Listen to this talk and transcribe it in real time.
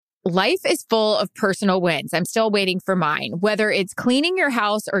Life is full of personal wins. I'm still waiting for mine. Whether it's cleaning your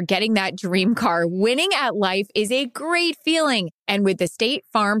house or getting that dream car, winning at life is a great feeling. And with the State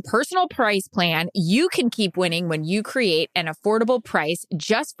Farm Personal Price Plan, you can keep winning when you create an affordable price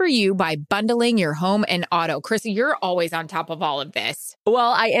just for you by bundling your home and auto. Krista, you're always on top of all of this.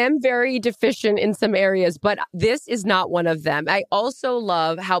 Well, I am very deficient in some areas, but this is not one of them. I also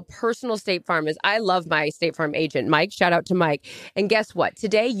love how personal State Farm is. I love my State Farm agent, Mike. Shout out to Mike. And guess what?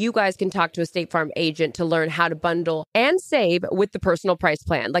 Today, you guys can talk to a State Farm agent to learn how to bundle and save with the Personal Price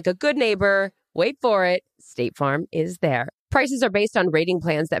Plan. Like a good neighbor, wait for it, State Farm is there. Prices are based on rating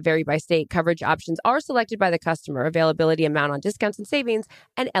plans that vary by state. Coverage options are selected by the customer. Availability, amount on discounts and savings,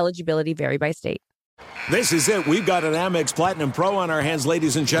 and eligibility vary by state. This is it. We've got an Amex Platinum Pro on our hands,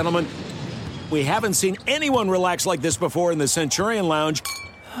 ladies and gentlemen. We haven't seen anyone relax like this before in the Centurion Lounge.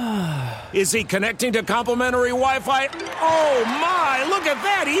 Is he connecting to complimentary Wi-Fi? Oh, my. Look at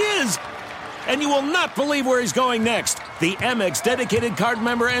that. He is. And you will not believe where he's going next. The Amex dedicated card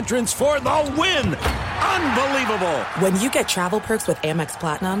member entrance for the win. Unbelievable. When you get travel perks with Amex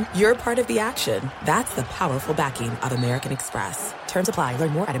Platinum, you're part of the action. That's the powerful backing of American Express. Terms apply.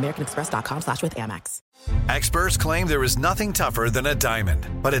 Learn more at americanexpress.com/withAmex. Experts claim there is nothing tougher than a diamond.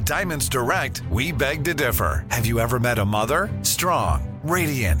 But at Diamonds Direct, we beg to differ. Have you ever met a mother? Strong,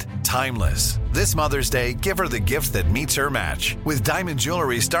 radiant, timeless. This Mother's Day, give her the gift that meets her match. With diamond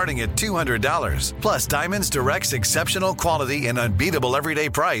jewelry starting at $200. Plus Diamonds Direct's exceptional quality and unbeatable everyday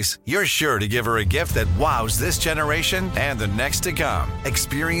price, you're sure to give her a gift that wows this generation and the next to come.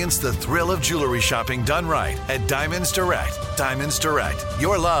 Experience the thrill of jewelry shopping done right at Diamonds Direct. Diamonds Direct.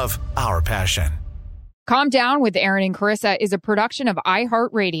 Your love, our passion. Calm Down with Aaron and Carissa is a production of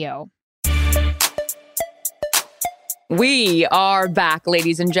iHeartRadio. We are back,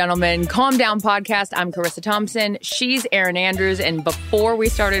 ladies and gentlemen. Calm Down Podcast. I'm Carissa Thompson. She's Erin Andrews. And before we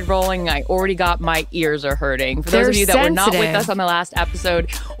started rolling, I already got my ears are hurting. For those of you that were not with us on the last episode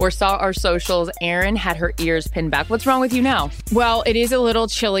or saw our socials, Erin had her ears pinned back. What's wrong with you now? Well, it is a little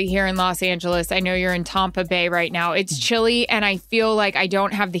chilly here in Los Angeles. I know you're in Tampa Bay right now. It's chilly, and I feel like I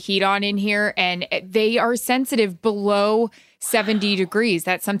don't have the heat on in here, and they are sensitive below 70 degrees.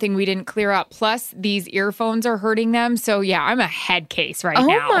 That's something we didn't clear up. Plus, these earphones are hurting them. So, yeah, I'm a head case right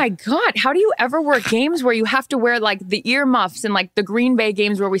now. Oh, my God. How do you ever work games where you have to wear, like, the ear muffs and, like, the Green Bay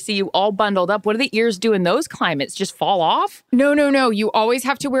games where we see you all bundled up? What do the ears do in those climates? Just fall off? No. You always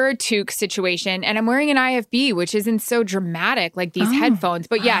have to wear a toque situation. And I'm wearing an IFB, which isn't so dramatic like these headphones.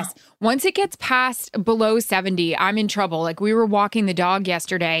 But, yes, once it gets past below 70, I'm in trouble. Like, we were walking the dog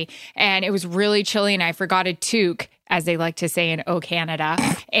yesterday, and it was really chilly, and I forgot a toque, as they like to say in Canada.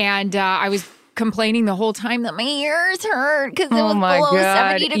 And I was complaining the whole time that my ears hurt because it was below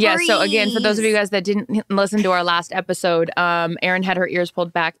 70 degrees. Yeah, so again, for those of you guys that didn't listen to our last episode, Erin had her ears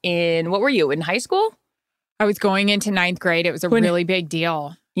pulled back in, what were you, in high school? I was going into 9th grade. It was a really big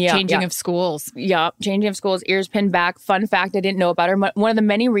deal. Changing of schools. Yeah, changing of schools, ears pinned back. Fun fact I didn't know about her. One of the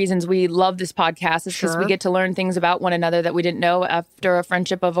many reasons we love this podcast is because we get to learn things about one another that we didn't know after a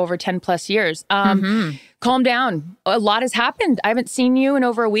friendship of over 10 plus years. Calm down. A lot has happened. I haven't seen you in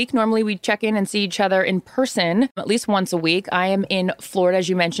over a week. Normally we check in and see each other in person at least once a week. I am in Florida, as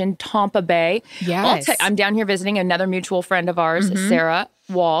you mentioned, Tampa Bay. Yes. I'm down here visiting another mutual friend of ours, Sarah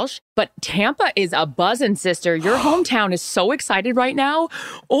Walsh. But Tampa is a buzzing, sister. Your hometown is so excited right now.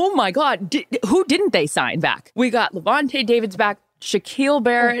 Oh, my God. Who didn't they sign back? We got Levante David's back, Shaquille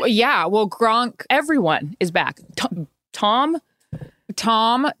Barrett. Well, Gronk. Everyone is back.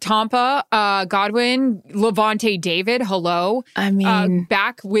 Tampa, Godwin, Levante David, hello. I mean,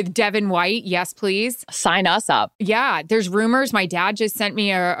 back with Devin White. Yes, please. Sign us up. Yeah, there's rumors. My dad just sent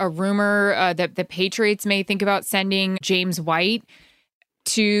me a rumor that the Patriots may think about sending James White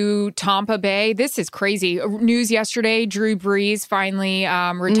to Tampa Bay. This is crazy. News yesterday, Drew Brees finally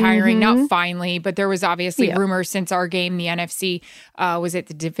retiring. Not finally, but there was obviously rumors since our game, the NFC. Was it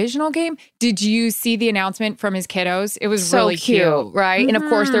the divisional game? Did you see the announcement from his kiddos? It was so really cute. Right? And of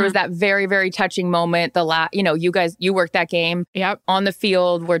course, there was that very, very touching moment. You worked that game on the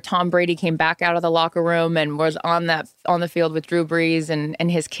field where Tom Brady came back out of the locker room and was on the field with Drew Brees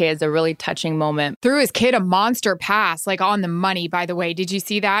and his kids. A really touching moment. Threw his kid a monster pass, like on the money, by the way. Did you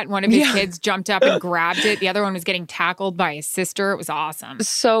see that? One of his kids jumped up and grabbed it. The other one was getting tackled by his sister. It was awesome.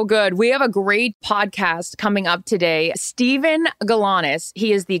 So good. We have a great podcast coming up today. Steven Galanis,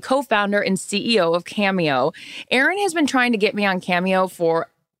 he is the co-founder and CEO of Cameo. Erin has been trying to get me on Cameo for,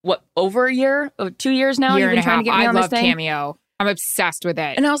 over a year? 2 years now? You've been trying to get me on this thing? I love Cameo. I'm obsessed with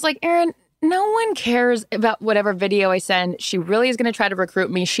it. And I was like, Erin, no one cares about whatever video I send. She really is going to try to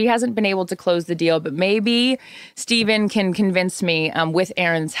recruit me. She hasn't been able to close the deal, but maybe Steven can convince me with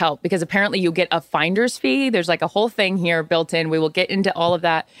Aaron's help, because apparently you get a finder's fee. There's like a whole thing here built in. We will get into all of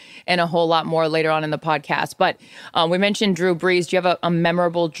that and a whole lot more later on in the podcast. But we mentioned Drew Brees. Do you have a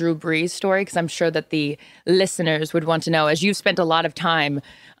memorable Drew Brees story? Because I'm sure that the listeners would want to know, as you've spent a lot of time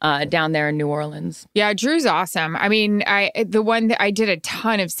down there in New Orleans. Yeah, Drew's awesome. I mean, I did a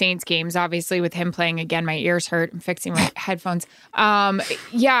ton of Saints games, obviously, with him playing. Again, my ears hurt. I'm fixing my headphones.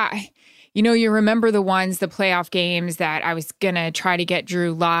 Yeah. You remember the playoff games that I was going to try to get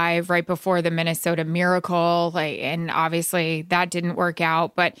Drew live right before the Minnesota Miracle. And obviously that didn't work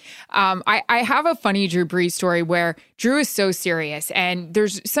out. But I have a funny Drew Brees story where Drew is so serious. And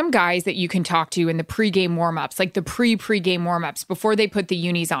there's some guys that you can talk to in the pregame warmups, like the pregame warmups before they put the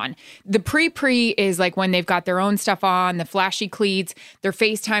unis on. The pre is like when they've got their own stuff on, the flashy cleats, they're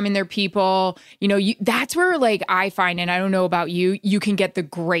FaceTiming their people. That's where I find, and I don't know about you, you can get the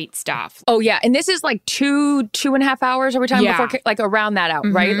great stuff. Oh, yeah. And this is like 2.5 hours every time before, around that out,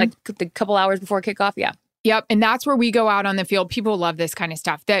 right? Like the couple hours before kickoff. Yeah. Yep. And that's where we go out on the field. People love this kind of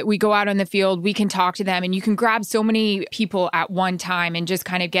stuff, that we go out on the field, we can talk to them, and you can grab so many people at one time and just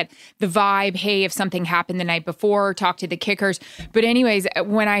kind of get the vibe. Hey, if something happened the night before, talk to the kickers. But anyways,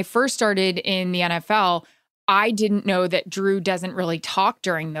 when I first started in the NFL, I didn't know that Drew doesn't really talk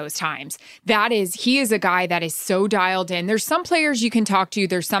during those times. He is a guy that is so dialed in. There's some players you can talk to.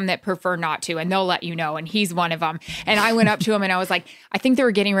 There's some that prefer not to, and they'll let you know. And he's one of them. And I went up to him and I was like, I think they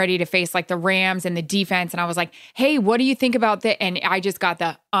were getting ready to face like the Rams and the defense. And I was like, hey, what do you think about that? And I just got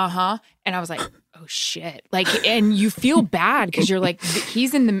the, and I was like, oh shit. And you feel bad because you're like,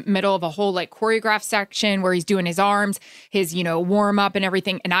 he's in the middle of a whole choreographed section where he's doing his arms, his, warm up and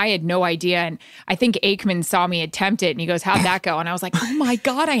everything. And I had no idea. And I think Aikman saw me attempt it and he goes, how'd that go? And I was like, oh my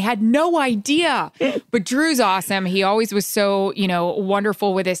God, I had no idea. But Drew's awesome. He always was so,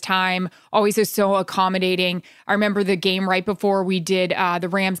 wonderful with his time, always was so accommodating. I remember the game right before we did the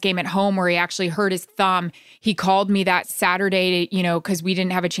Rams game at home where he actually hurt his thumb. He called me that Saturday, because we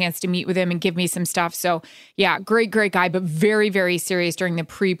didn't have a chance to meet with him and give me some stuff. So yeah, great guy, but very, very serious during the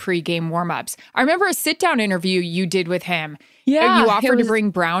pre-game warmups. I remember a sit-down interview you did with him. Yeah. You offered to bring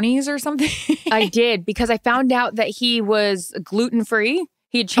brownies or something? I did, because I found out that he was gluten-free.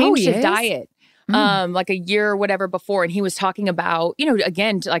 He had changed his diet like a year or whatever before. And he was talking about,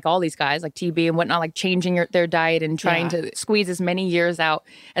 again, like all these guys like TB and whatnot, like changing their diet and trying to squeeze as many years out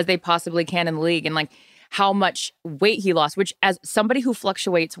as they possibly can in the league. And how much weight he lost, which as somebody who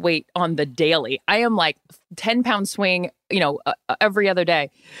fluctuates weight on the daily, I am 10-pound swing, every other day.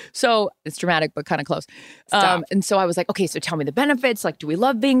 So it's dramatic, but kind of close. And so I was like, okay, so tell me the benefits. Do we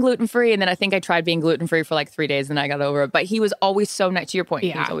love being gluten-free? And then I think I tried being gluten-free for 3 days and I got over it. But he was always so nice, to your point.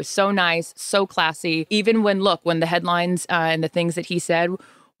 Yeah. He was always so nice, so classy. Even when the headlines and the things that he said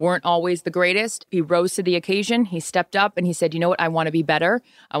weren't always the greatest, he rose to the occasion. He stepped up and he said, you know what, I want to be better.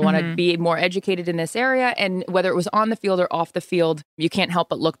 I want to be more educated in this area. And whether it was on the field or off the field, you can't help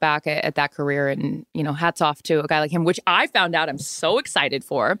but look back at that career. And, hats off to a guy like him, which I found out I'm so excited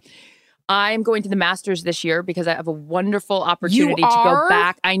for. I'm going to the Masters this year because I have a wonderful opportunity to go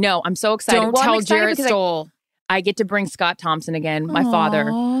back. I know. I'm so excited. Don't tell Jarrett Stoll. I get to bring Scott Thompson again, my father,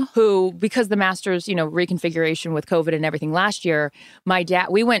 who, because the Masters, reconfiguration with COVID and everything last year, my dad,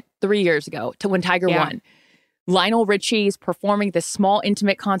 we went 3 years ago to when Tiger won. Lionel Richie's performing this small,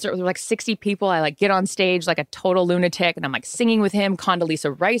 intimate concert with 60 people. I get on stage like a total lunatic and I'm singing with him.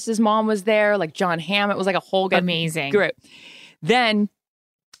 Condoleezza Rice's mom was there, John Hamm. It was a whole amazing group. Then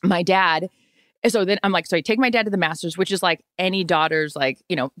my dad, so then I'm sorry, take my dad to the Masters, which is any daughter's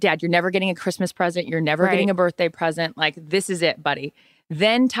Dad, you're never getting a Christmas present. You're never getting a birthday present. This is it, buddy.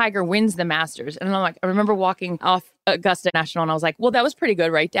 Then Tiger wins the Masters. And I'm I remember walking off Augusta National and I was like, well, that was pretty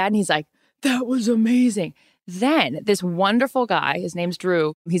good, right, Dad? And he's like, that was amazing. Then this wonderful guy, his name's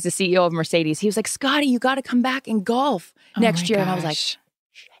Drew. He's the CEO of Mercedes. He was like, Scotty, you got to come back and golf next year. Gosh. And I was like, shit,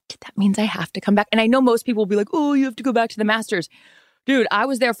 that means I have to come back. And I know most people will be like, oh, you have to go back to the Masters. Dude, I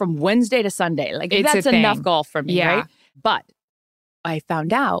was there from Wednesday to Sunday. That's enough golf for me, right? But I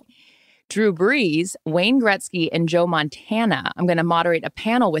found out Drew Brees, Wayne Gretzky, and Joe Montana. I'm going to moderate a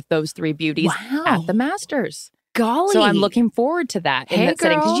panel with those 3 beauties at the Masters. Golly. So I'm looking forward to that in that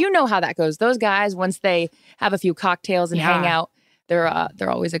setting. Girl. Because you know how that goes. Those guys, once they have a few cocktails and hang out, they're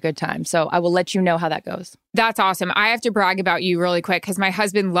always a good time. So I will let you know how that goes. That's awesome. I have to brag about you really quick because my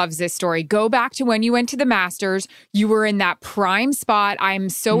husband loves this story. Go back to when you went to the Masters. You were in that prime spot. I'm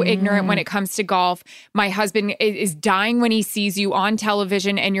so ignorant when it comes to golf. My husband is dying when he sees you on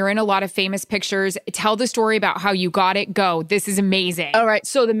television and you're in a lot of famous pictures. Tell the story about how you got it. Go. This is amazing. All right.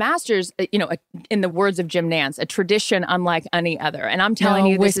 So the Masters, in the words of Jim Nance, a tradition unlike any other. And I'm telling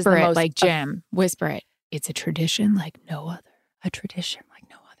you, this is the most... like Jim. Whisper it. It's a tradition like no other. A tradition like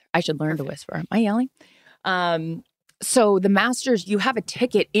no other. I should learn to whisper. Am I yelling? So the Masters, you have a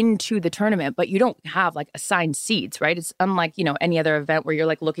ticket into the tournament, but you don't have like assigned seats, right? It's unlike, any other event where you're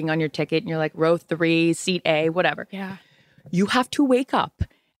like looking on your ticket and you're like row 3, seat A, whatever. Yeah. You have to wake up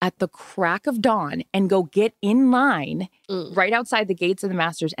at the crack of dawn and go get in line right outside the gates of the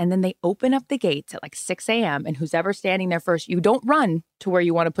Masters. And then they open up the gates at like 6 a.m. And who's ever standing there first, you don't run to where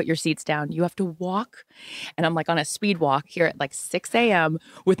you want to put your seats down. You have to walk. And I'm like on a speed walk here at like 6 a.m.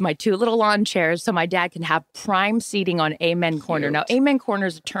 with my 2 little lawn chairs so my dad can have prime seating on Amen Corner. Now, Amen Corner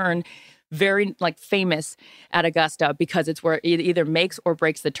is a turn very like famous at Augusta because it's where it either makes or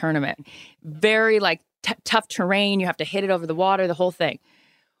breaks the tournament. Very like tough terrain. You have to hit it over the water, the whole thing.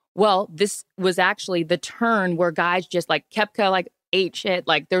 Well, this was actually the turn where guys just like Koepka like ate shit.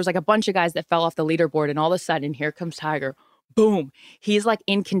 Like there was like a bunch of guys that fell off the leaderboard and all of a sudden here comes Tiger. Boom. He's like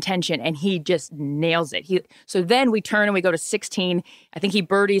in contention and he just nails it. So then we turn and we go to 16. I think he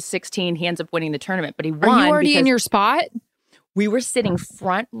birdies 16. He ends up winning the tournament, but he won. Are you already in your spot? We were sitting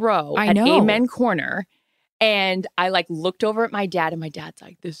front row at Amen Corner. And I like looked over at my dad and my dad's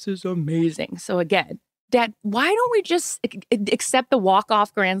like, this is amazing. So again, Dad, why don't we just accept the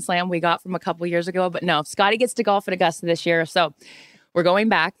walk-off Grand Slam we got from a couple years ago? But no, Scotty gets to golf at Augusta this year. So we're going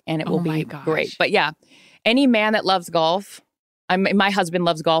back and it will be great. But yeah, any man that loves golf, my husband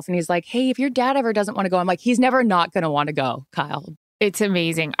loves golf and he's like, hey, if your dad ever doesn't want to go, I'm like, he's never not going to want to go, Kyle. It's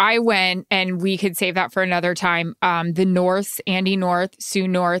amazing. I went, and we could save that for another time. The Norths, Andy North, Sue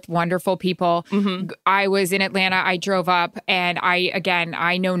North, wonderful people. Mm-hmm. I was in Atlanta. I drove up, and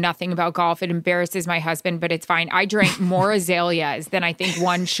I know nothing about golf. It embarrasses my husband, but it's fine. I drank more azaleas than I think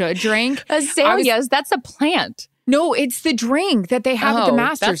one should drink. Azaleas? That's a plant. No, it's the drink that they have at the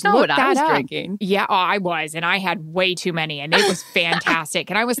Masters. That's not what I was drinking. Yeah, I was, and I had way too many, and it was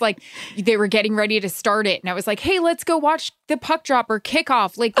fantastic. And I was like, they were getting ready to start it, and I was like, hey, let's go watch the puck drop or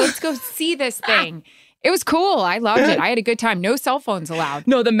kickoff. Like, let's go see this thing. It was cool. I loved it. I had a good time. No cell phones allowed.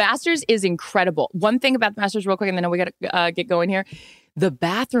 No, the Masters is incredible. One thing about the Masters real quick, and then we got to get going here. The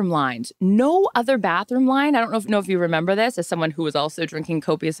bathroom lines. No other bathroom line. I don't know if you remember this as someone who was also drinking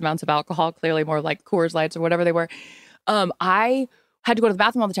copious amounts of alcohol, clearly more like Coors Lights or whatever they were. I had to go to the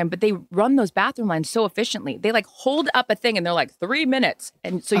bathroom all the time, but they run those bathroom lines so efficiently. They like hold up a thing and they're like 3 minutes.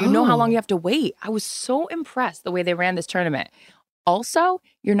 And so you know how long you have to wait. I was so impressed the way they ran this tournament. Also,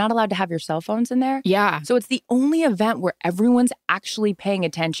 you're not allowed to have your cell phones in there. Yeah. So it's the only event where everyone's actually paying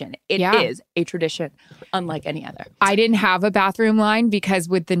attention. It is a tradition unlike any other. I didn't have a bathroom line because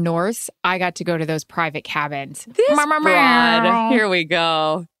with the Norths, I got to go to those private cabins. This broad. Here we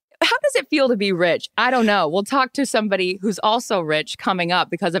go. How does it feel to be rich? I don't know. We'll talk to somebody who's also rich coming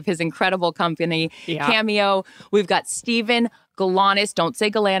up because of his incredible company, Cameo. We've got Stephen Galanis. Don't say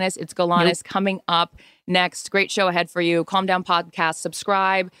Galanis. It's Galanis coming up next. Great show ahead for you. Calm Down Podcast.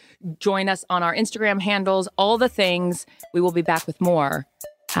 Subscribe. Join us on our Instagram handles. All the things. We will be back with more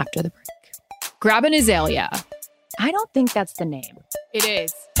after the break. Grab an azalea. I don't think that's the name. It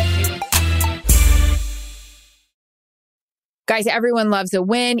is. Guys, everyone loves a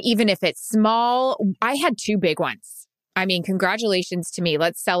win, even if it's small. I had 2 big ones. I mean, congratulations to me.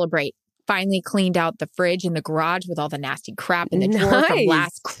 Let's celebrate. Finally cleaned out the fridge in the garage with all the nasty crap in the drawer from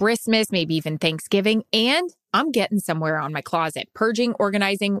last Christmas, maybe even Thanksgiving. And I'm getting somewhere on my closet. Purging,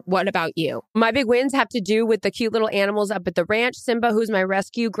 organizing. What about you? My big wins have to do with the cute little animals up at the ranch. Simba, who's my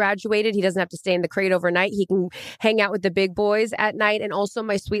rescue, graduated. He doesn't have to stay in the crate overnight. He can hang out with the big boys at night. And also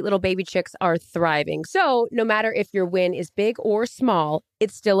my sweet little baby chicks are thriving. So no matter if your win is big or small,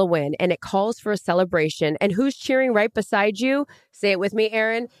 it's still a win. And it calls for a celebration. And who's cheering right beside you? Say it with me,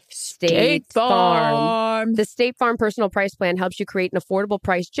 Aaron. State Farm. The State Farm Personal Price Plan helps you create an affordable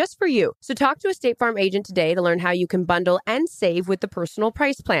price just for you. So talk to a State Farm agent today to learn how you can bundle and save with the Personal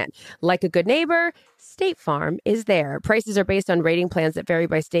Price Plan. Like a good neighbor, State Farm is there. Prices are based on rating plans that vary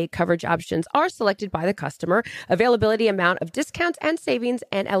by state. Coverage options are selected by the customer. Availability, amount of discounts and savings,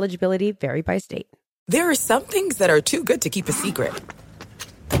 and eligibility vary by state. There are some things that are too good to keep a secret.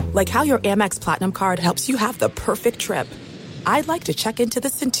 Like how your Amex Platinum card helps you have the perfect trip. I'd like to check into the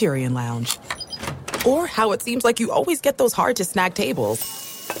Centurion Lounge. Or how it seems like you always get those hard-to-snag tables.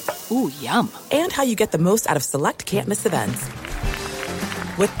 Ooh, yum. And how you get the most out of select can't-miss events.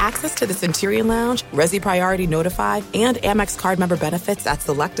 With access to the Centurion Lounge, Resi Priority Notify, and Amex card member benefits at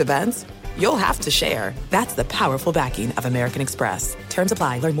select events, you'll have to share. That's the powerful backing of American Express. Terms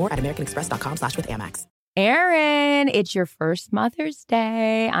apply. Learn more at americanexpress.com/withAmex. Erin, it's your first Mother's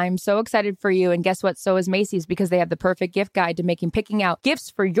Day. I'm so excited for you. And guess what? So is Macy's, because they have the perfect gift guide to making picking out gifts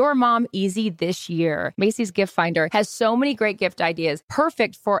for your mom easy this year. Macy's Gift Finder has so many great gift ideas,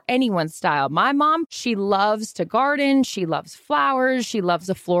 perfect for anyone's style. My mom, she loves to garden. She loves flowers. She loves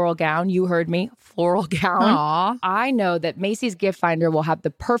a floral gown. You heard me, floral gown. Aw. I know that Macy's Gift Finder will have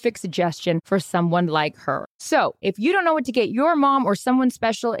the perfect suggestion for someone like her. So if you don't know what to get your mom or someone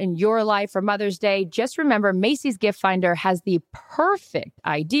special in your life for Mother's Day, just remember Macy's Gift Finder has the perfect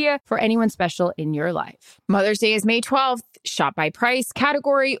idea for anyone special in your life. Mother's Day is May 12th. Shop by price,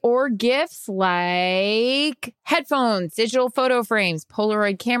 category, or gifts like headphones, digital photo frames,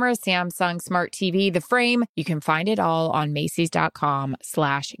 Polaroid camera, Samsung Smart TV, the frame. You can find it all on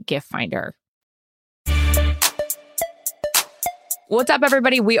Macy's.com/gift finder. What's up,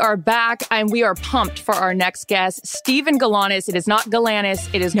 everybody? We are back, and we are pumped for our next guest, Stephen Galanis. It is not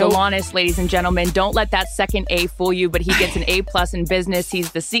Galanis, it is Galanis, ladies and gentlemen. Don't let that second A fool you, but he gets an A+ in business.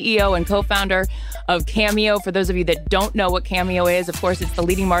 He's the CEO and co-founder of Cameo. For those of you that don't know what Cameo is, of course, it's the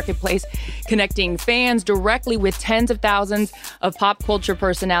leading marketplace connecting fans directly with tens of thousands of pop culture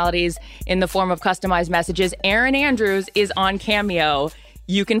personalities in the form of customized messages. Erin Andrews is on Cameo.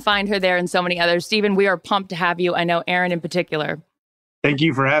 You can find her there and so many others. Stephen, we are pumped to have you. I know Erin in particular. Thank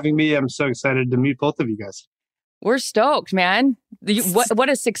you for having me. I'm so excited to meet both of you guys. We're stoked, man. What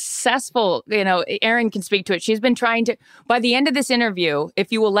a successful, Erin can speak to it. She's been trying to, by the end of this interview,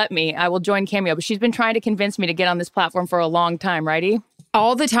 if you will let me, I will join Cameo, but she's been trying to convince me to get on this platform for a long time, righty?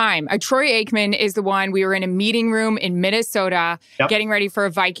 All the time. Troy Aikman is the one. We were in a meeting room in Minnesota getting ready for a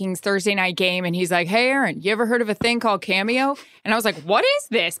Vikings Thursday night game. And he's like, hey, Erin, you ever heard of a thing called Cameo? And I was like, what is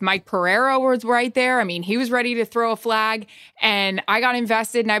this? Mike Pereira was right there. I mean, he was ready to throw a flag. And I got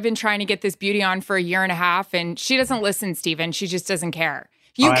invested, and I've been trying to get this beauty on for a year and a half. And she doesn't listen, Stephen. She just doesn't care.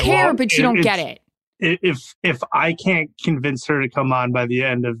 You care, but you don't get it. If I can't convince her to come on by the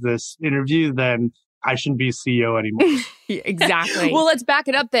end of this interview, then I shouldn't be CEO anymore. Exactly. Well, let's back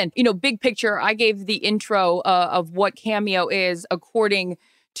it up then. Big picture, I gave the intro of what Cameo is according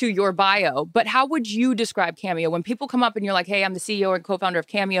to your bio. But how would you describe Cameo? When people come up and you're like, hey, I'm the CEO and co-founder of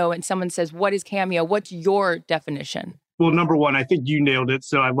Cameo, and someone says, what is Cameo? What's your definition? Well, number one, I think you nailed it.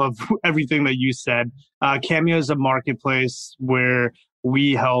 So I love everything that you said. Cameo is a marketplace where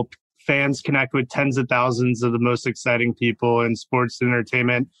we help fans connect with tens of thousands of the most exciting people in sports,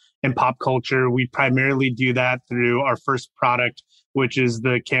 entertainment, and pop culture. We primarily do that through our first product, which is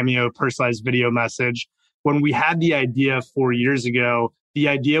the Cameo personalized video message. When we had the idea 4 years ago, the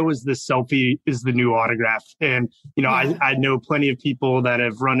idea was the selfie is the new autograph. And, I know plenty of people that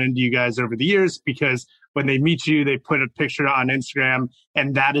have run into you guys over the years because when they meet you, they put a picture on Instagram,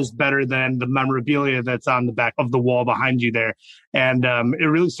 and that is better than the memorabilia that's on the back of the wall behind you there. And it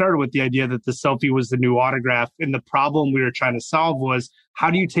really started with the idea that the selfie was the new autograph. And the problem we were trying to solve was, how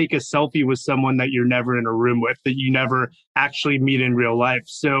do you take a selfie with someone that you're never in a room with, that you never actually meet in real life?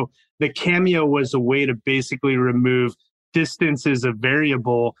 So the Cameo was a way to basically remove distance as a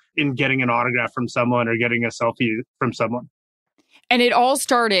variable in getting an autograph from someone or getting a selfie from someone. And it all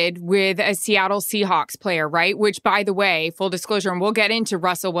started with a Seattle Seahawks player, right? Which, by the way, full disclosure, and we'll get into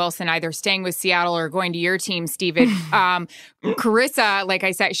Russell Wilson either staying with Seattle or going to your team, Steven. Carissa, like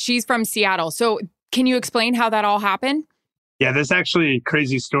I said, she's from Seattle. So can you explain how that all happened? Yeah, that's actually a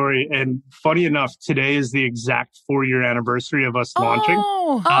crazy story. And funny enough, today is the exact 4-year anniversary of us launching.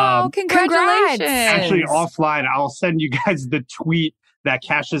 Congratulations. Actually, offline, I'll send you guys the tweet that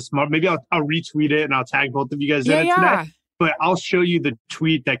Cassius, maybe I'll retweet it and I'll tag both of you guys in it today. But I'll show you the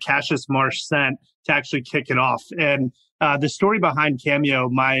tweet that Cassius Marsh sent to actually kick it off. And the story behind Cameo,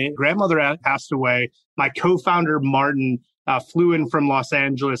 my grandmother passed away. My co-founder, Martin, flew in from Los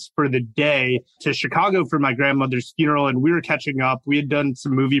Angeles for the day to Chicago for my grandmother's funeral. And we were catching up. We had done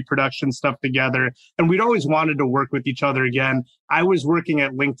some movie production stuff together. And we'd always wanted to work with each other again. I was working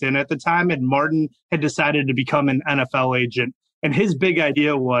at LinkedIn at the time, and Martin had decided to become an NFL agent. And his big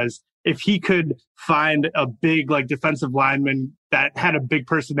idea was, if he could find a big defensive lineman that had a big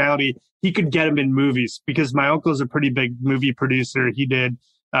personality, he could get him in movies, because my uncle is a pretty big movie producer. He did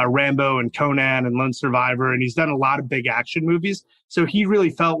Rambo and Conan and Lone Survivor, and he's done a lot of big action movies. So he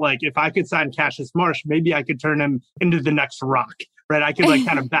really felt like if I could sign Cassius Marsh, maybe I could turn him into the next Rock, right? I could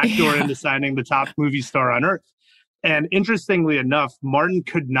kind of backdoor into signing the top movie star on earth. And interestingly enough, Martin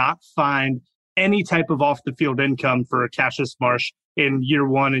could not find any type of off the field income for Cassius Marsh in year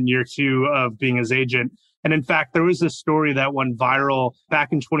 1 and year 2 of being his agent. And in fact, there was a story that went viral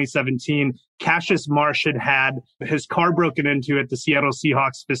back in 2017. Cassius Marsh had his car broken into at the Seattle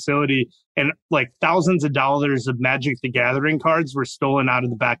Seahawks facility, and like thousands of dollars of Magic the Gathering cards were stolen out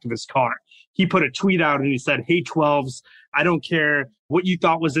of the back of his car. He put a tweet out and he said, "Hey, 12s, I don't care what you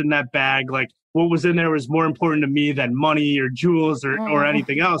thought was in that bag. Like, what was in there was more important to me than money or jewels or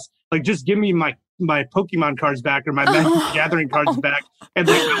anything else. Like, just give me my Pokemon cards back or my Magic the Gathering cards back, and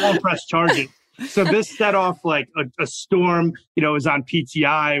like I won't press charges." So this set off like a storm. You know, it was on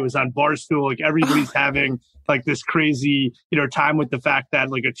PTI, it was on Barstool. Like everybody's having like this crazy, time with the fact that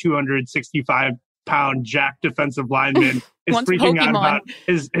like a 265-pound jack defensive lineman is freaking out about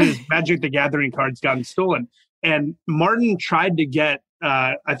his Magic the Gathering cards gotten stolen. And Martin tried to get,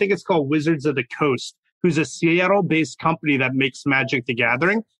 I think it's called Wizards of the Coast, who's a Seattle-based company that makes Magic the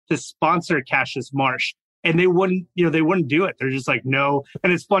Gathering, to sponsor Cassius Marsh. And they wouldn't do it. They're just like, no.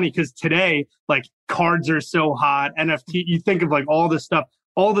 And it's funny because today, like cards are so hot, NFT, you think of like all this stuff,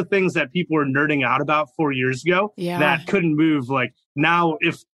 all the things that people were nerding out about 4 years ago that couldn't move. Like now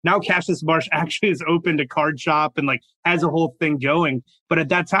Cassius Marsh actually is open to Card Shop and like has a whole thing going. But at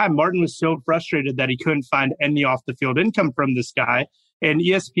that time, Martin was so frustrated that he couldn't find any off the field income from this guy. And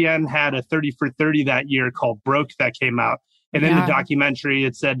ESPN had a 30 for 30 that year called Broke that came out. And in the documentary,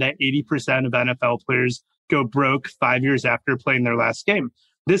 it said that 80% of NFL players go broke 5 years after playing their last game.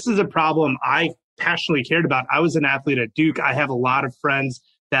 This is a problem I passionately cared about. I was an athlete at Duke. I have a lot of friends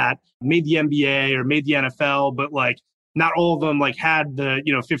that made the NBA or made the NFL, but like not all of them like had the,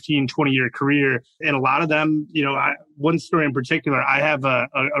 15, 20-year career. And a lot of them, one story in particular, I have a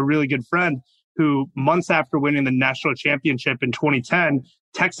really good friend who months after winning the national championship in 2010,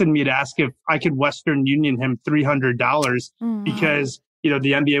 texted me to ask if I could Western Union him $300 because, the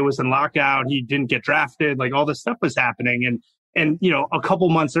NBA was in lockout. He didn't get drafted. Like all this stuff was happening. And a couple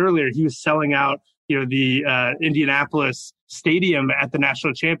months earlier, he was selling out, the Indianapolis stadium at the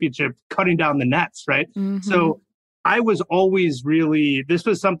national championship, cutting down the nets. Right. Mm-hmm. So I was always this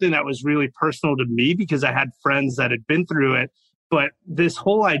was something that was really personal to me because I had friends that had been through it. But this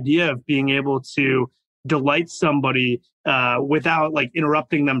whole idea of being able to delight somebody without like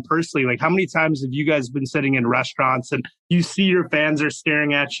interrupting them personally. Like how many times have you guys been sitting in restaurants and you see your fans are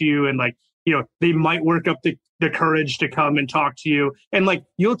staring at you and like, they might work up the courage to come and talk to you. And like,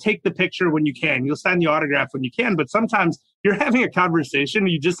 you'll take the picture when you can, you'll sign the autograph when you can, but sometimes you're having a conversation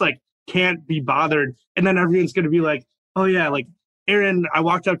and you just like can't be bothered. And then everyone's going to be like, oh yeah, like Erin, I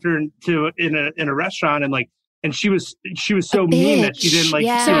walked up to her in a restaurant and like, and she was so mean that she didn't like.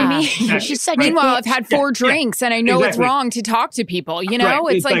 Yeah. So mean. She said, meanwhile, I've had 4 drinks and I know it's wrong to talk to people.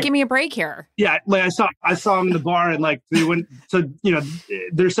 Right. It's like, give me a break here. Yeah. Like I saw them in the bar and like they wouldn't, so,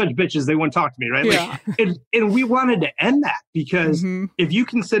 they're such bitches. They wouldn't talk to me. Right. Yeah. Like, and we wanted to end that because if you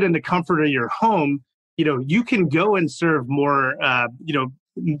can sit in the comfort of your home, you can go and serve more,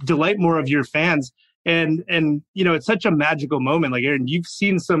 delight more of your fans. And it's such a magical moment. Like Erin, you've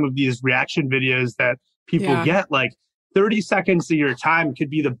seen some of these reaction videos that people get. Like 30 seconds of your time could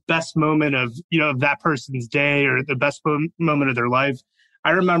be the best moment of, of that person's day or the best moment of their life.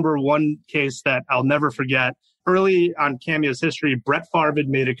 I remember one case that I'll never forget. Early on Cameos history, Brett Favre had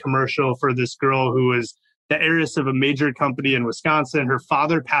made a commercial for this girl who was the heiress of a major company in Wisconsin. Her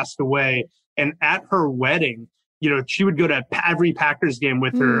father passed away. And at her wedding, she would go to every Packers game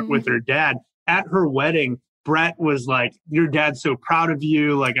with her dad. At her wedding, Brett was like, your dad's so proud of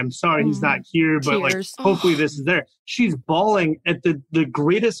you. Like, I'm sorry he's not here, but Tears. Like, hopefully this is there. She's bawling at the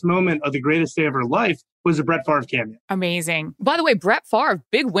greatest moment of the greatest day of her life was a Brett Favre cameo. Amazing. By the way, Brett Favre,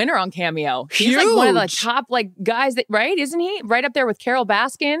 big winner on Cameo. He's like one of the top guys that, right? Isn't he? Right up there with Carol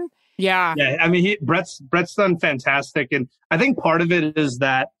Baskin. Yeah. Yeah. I mean, Brett's done fantastic. And I think part of it is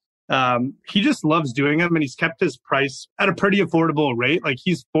that he just loves doing them and he's kept his price at a pretty affordable rate. Like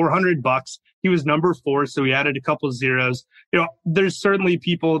he's $400. He was number 4, so he added a couple of zeros. There's certainly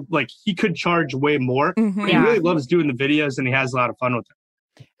people like he could charge way more. But he really loves doing the videos and he has a lot of fun with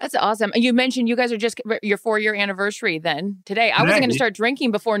it. That's awesome. You mentioned you guys are just your 4-year anniversary then today. I wasn't going to start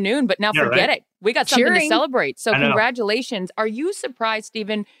drinking before noon, but now forget it. We got something to celebrate. So congratulations. Are you surprised,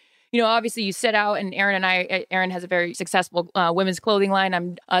 Stephen? Obviously you set out and Erin has a very successful women's clothing line.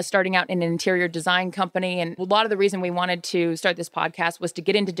 I'm starting out in an interior design company. And a lot of the reason we wanted to start this podcast was to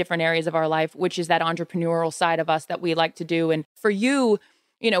get into different areas of our life, which is that entrepreneurial side of us that we like to do. And for you,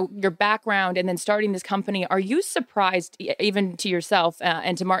 your background and then starting this company, are you surprised even to yourself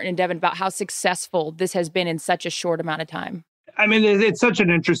and to Martin and Devin about how successful this has been in such a short amount of time? I mean, it's such an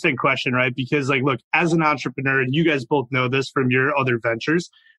interesting question, right? Because like, look, as an entrepreneur, and you guys both know this from your other ventures,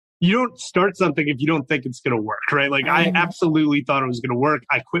 you don't start something if you don't think it's going to work, right? Like I absolutely thought it was going to work.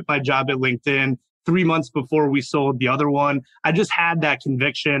 I quit my job at LinkedIn. 3 months before we sold the other one. I just had that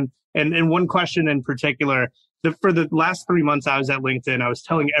conviction. And one question in particular, for the last 3 months I was at LinkedIn, I was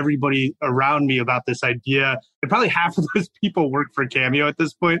telling everybody around me about this idea. And probably half of those people work for Cameo at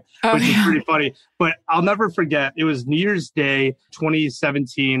this point, which is pretty funny. But I'll never forget, it was New Year's Day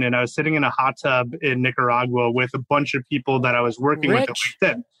 2017, and I was sitting in a hot tub in Nicaragua with a bunch of people that I was working with at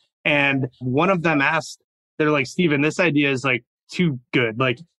LinkedIn. And one of them asked, they're like, Steven, this idea is like too good.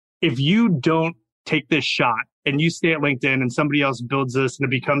 Like, if you don't take this shot and you stay at LinkedIn and somebody else builds this and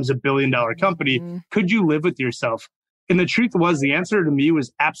it becomes $1 billion company, could you live with yourself? And the truth was, the answer to me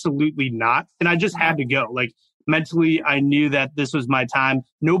was absolutely not. And I just had to go. Like, mentally, I knew that this was my time.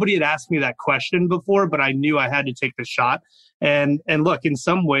 Nobody had asked me that question before, but I knew I had to take the shot. And look, in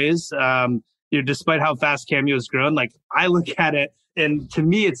some ways, despite how fast Cameo has grown, like, I look at it and to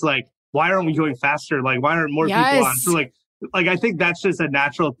me, it's like, why aren't we going faster? Like, why aren't more people on? So like, I think that's just a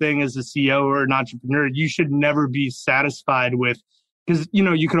natural thing as a CEO or an entrepreneur. You should never be satisfied with, because,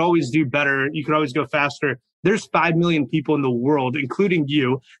 you could always do better. You could always go faster. There's 5 million people in the world, including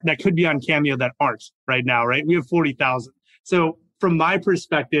you, that could be on Cameo that aren't right now, right? We have 40,000. So from my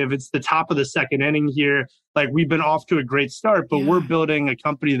perspective, it's the top of the second inning here. Like, we've been off to a great start, but we're building a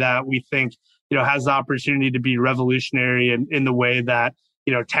company that we think, has the opportunity to be revolutionary in the way that,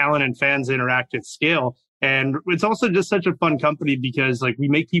 talent and fans interact at scale. And it's also just such a fun company because, like, we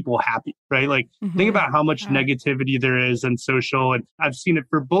make people happy, right? Like, think about how much negativity there is in social. And I've seen it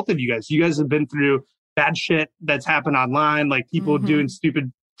for both of you guys. You guys have been through bad shit that's happened online, like people doing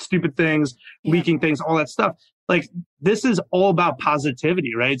stupid things, leaking things, all that stuff. Like, this is all about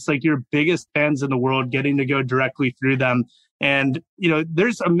positivity, right? It's like your biggest fans in the world getting to go directly through them. And,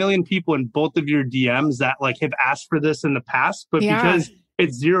 there's 1 million people in both of your DMs that, like, have asked for this in the past, but because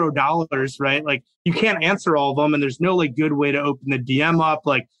it's $0, right? Like, you can't answer all of them, and there's no, like, good way to open the DM up.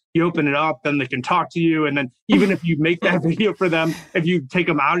 Like, you open it up, then they can talk to you. And then even if you make that video for them, if you take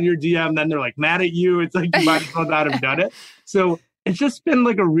them out of your DM, then they're, like, mad at you. It's like, you might as well not have done it. So it's just been,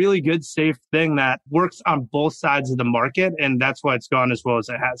 like, a really good, safe thing that works on both sides of the market. And that's why it's gone as well as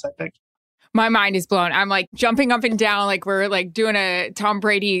it has, I think. My mind is blown. I'm like jumping up and down, like we're like doing a Tom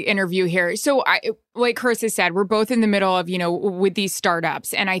Brady interview here. So like Chris has said, we're both in the middle of, with these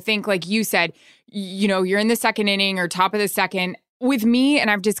startups. And I think, like you said, you're in the second inning or top of the second. With me, and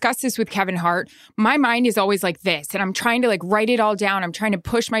I've discussed this with Kevin Hart, my mind is always like this. And I'm trying to, like, write it all down. I'm trying to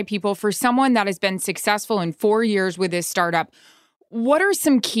push my people. For someone that has been successful in 4 years with this startup, what are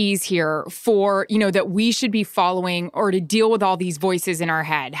some keys here for, that we should be following or to deal with all these voices in our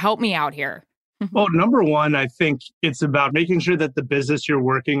head? Help me out here. Well, number one, I think it's about making sure that the business you're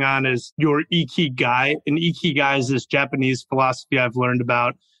working on is your ikigai. And ikigai is this Japanese philosophy I've learned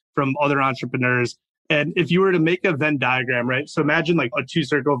about from other entrepreneurs. And if you were to make a Venn diagram, right? So imagine like a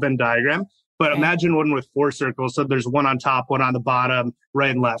 2-circle Venn diagram, but imagine one with 4 circles. So there's one on top, one on the bottom,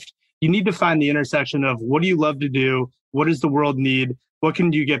 right and left. You need to find the intersection of what do you love to do? What does the world need? What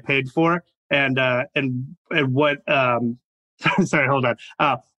can you get paid for? And what, sorry, hold on.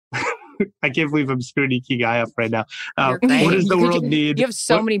 I can't believe I'm screwing Ikigai up right now. What does the world need? You have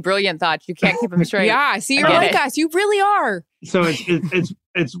so many brilliant thoughts. You can't keep them straight. Yeah, see, you're like us. You really are. So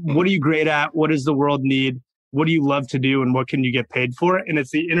it's what are you great at? What does the world need? What do you love to do? And what can you get paid for? And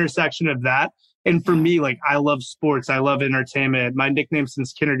it's the intersection of that. And for me, like, I love sports. I love entertainment. My nickname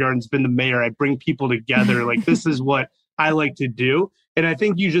since kindergarten has been the mayor. I bring people together. Like, this is what I like to do. And I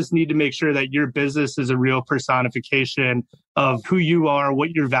think you just need to make sure that your business is a real personification of who you are,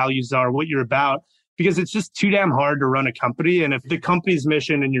 what your values are, what you're about, because it's just too damn hard to run a company. And if the company's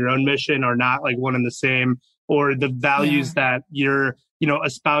mission and your own mission are not like one and the same, or the values that you're,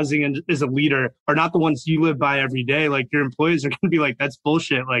 espousing as a leader are not the ones you live by every day, like, your employees are going to be like, that's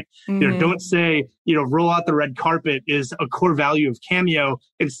bullshit. Like, don't say, roll out the red carpet is a core value of Cameo.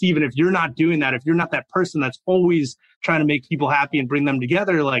 And Steven, if you're not doing that, if you're not that person that's always trying to make people happy and bring them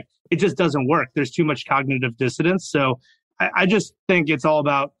together, like, it just doesn't work. There's too much cognitive dissonance. So I just think it's all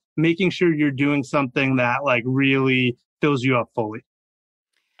about making sure you're doing something that, like, really fills you up fully.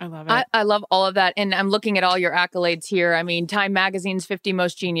 I love it. I love all of that. And I'm looking at all your accolades here. I mean, Time Magazine's 50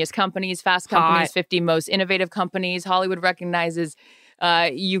 most genius companies, Fast Company's 50 most innovative companies. Hollywood recognizes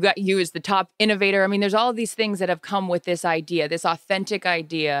you as the top innovator. I mean, there's all of these things that have come with this idea, this authentic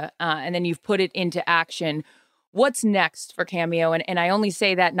idea, and then you've put it into action. What's next for Cameo? And I only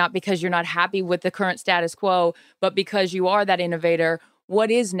say that not because you're not happy with the current status quo, but because you are that innovator.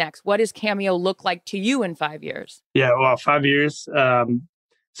 What is next? What does Cameo look like to you in 5 years? Yeah, well, 5 years.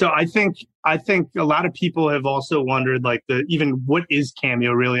 So I think a lot of people have also wondered, like, even what is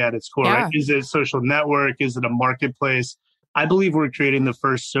Cameo really at its core? Right? Is it a social network? Is it a marketplace? I believe we're creating the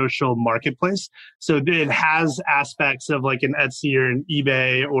first social marketplace. So it has aspects of like an Etsy or an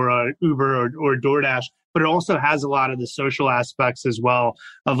eBay or a Uber or DoorDash, but it also has a lot of the social aspects as well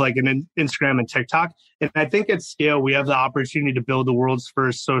of like an Instagram and TikTok. And I think at scale, we have the opportunity to build the world's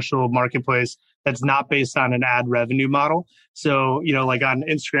first social marketplace that's not based on an ad revenue model. So, like on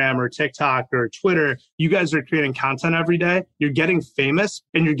Instagram or TikTok or Twitter, you guys are creating content every day. You're getting famous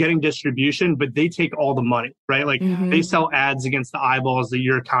and you're getting distribution, but they take all the money, right? Like they sell ads against the eyeballs that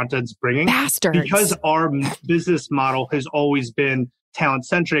your content's bringing. Bastards. Because our business model has always been talent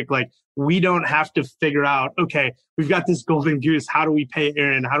centric, like we don't have to figure out, okay, we've got this golden goose. How do we pay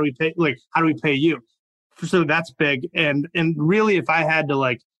Aaron? How do we pay you? So that's big. And really, if I had to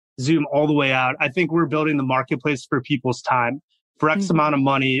like zoom all the way out, I think we're building the marketplace for people's time. For X amount of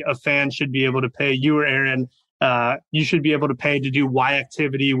money, a fan should be able to pay you or Aaron. You should be able to pay to do Y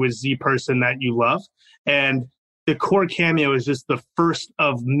activity with Z person that you love. And the core Cameo is just the first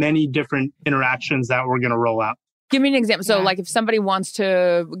of many different interactions that we're going to roll out. Give me an example. So like if somebody wants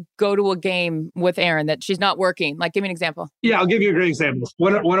to go to a game with Aaron that she's not working, like give me an example. Yeah, I'll give you a great example.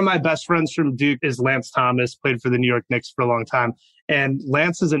 One of my best friends from Duke is Lance Thomas, played for the New York Knicks for a long time. And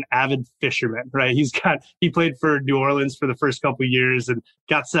Lance is an avid fisherman, right? He played for New Orleans for the first couple of years and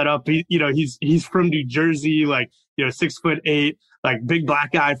got set up. He's from New Jersey, 6'8", like big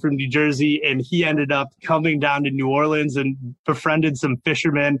black guy from New Jersey. And he ended up coming down to New Orleans and befriended some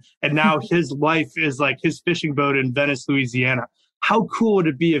fishermen. And now his life is like his fishing boat in Venice, Louisiana. How cool would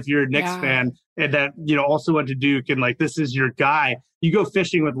it be if you're a Knicks fan and that, also went to Duke and like, this is your guy. You go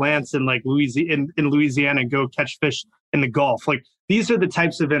fishing with Lance in like in Louisiana and go catch fish in the Gulf. Like these are the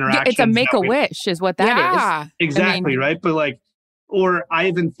types of interactions. It's a make-a-wish is what that is. Exactly. Right. But like, or I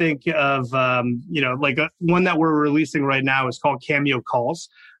even think of, one that we're releasing right now is called Cameo Calls,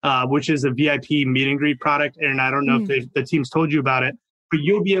 which is a VIP meet and greet product. And I don't know if the team's told you about it, but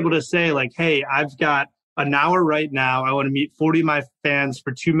you'll be able to say like, hey, I've got an hour right now. I want to meet 40 of my fans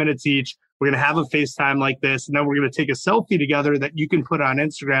for 2 minutes each. We're going to have a FaceTime like this. And then we're going to take a selfie together that you can put on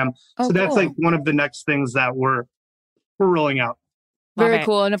Instagram. So that's like one of the next things that we're rolling out. Very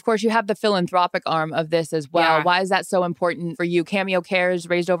cool. And of course, you have the philanthropic arm of this as well. Yeah. Why is that so important for you? Cameo Cares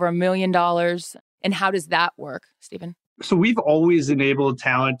raised over $1 million. And how does that work, Stephen? So we've always enabled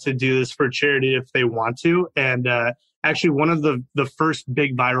talent to do this for charity if they want to. And actually, one of the first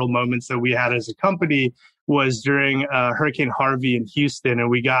big viral moments that we had as a company was during Hurricane Harvey in Houston. And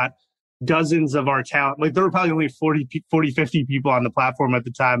we got dozens of our talent. Like there were probably only 40, 50 people on the platform at the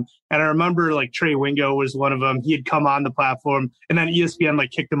time. And I remember like Trey Wingo was one of them. He had come on the platform and then ESPN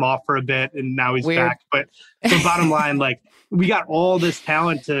like kicked him off for a bit and now he's back. But the bottom line, like we got all this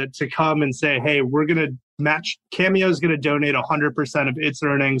talent to come and say, hey, we're going to match. Cameo is going to donate 100% of its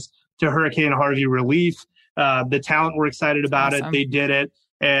earnings to Hurricane Harvey relief. The talent were excited about it. They did it.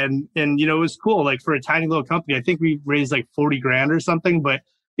 And it was cool. Like for a tiny little company, I think we raised like 40 grand or something, but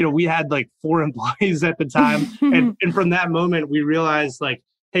we had like 4 employees at the time. and from that moment, we realized like,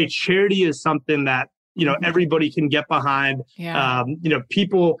 hey, charity is something that, everybody can get behind. Yeah.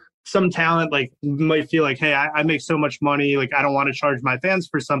 Some talent like might feel like, hey, I make so much money. Like, I don't want to charge my fans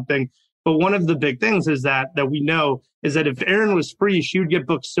for something. But one of the big things is that we know is that if Erin was free, she would get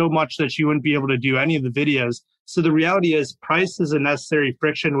booked so much that she wouldn't be able to do any of the videos. So the reality is price is a necessary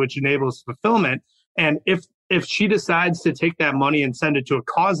friction, which enables fulfillment. And if she decides to take that money and send it to a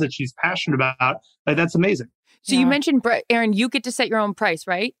cause that she's passionate about, like, that's amazing. So you mentioned, Aaron, you get to set your own price,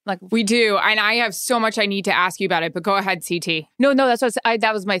 right? Like we do. And I have so much I need to ask you about it, but go ahead, CT. No, that's what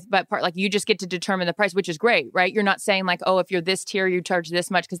that was my part. Like you just get to determine the price, which is great, right? You're not saying like, oh, if you're this tier, you charge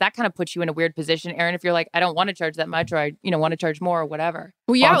this much, because that kind of puts you in a weird position, Aaron, if you're like, I don't want to charge that much, or I, want to charge more or whatever.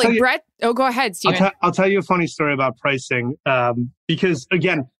 Well, yeah, like Brett. Oh, go ahead, Steven. I'll tell you a funny story about pricing. Because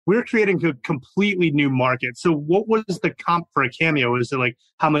again, we're creating a completely new market. So what was the comp for a Cameo? Is it like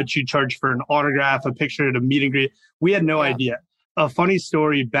how much you charge for an autograph, a picture at a meet and greet? We had no idea. A funny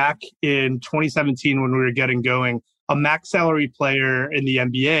story, back in 2017 when we were getting going, a max salary player in the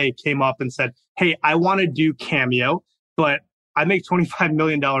NBA came up and said, hey, I want to do Cameo, but I make $25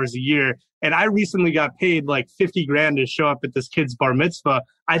 million a year. And I recently got paid like 50 grand to show up at this kid's bar mitzvah.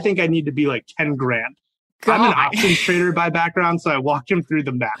 I think I need to be like 10 grand. God. I'm an options trader by background, so I walked him through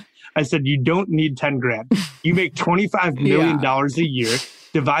the math. I said, you don't need 10 grand. You make $25 million a year.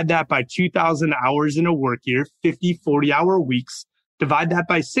 Divide that by 2,000 hours in a work year, 50 40-hour weeks. Divide that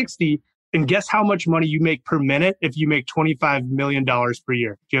by 60, and guess how much money you make per minute if you make $25 million per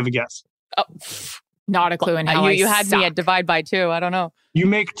year? Do you have a guess? Oh, not a clue in how you had me at divide by 2. I don't know. You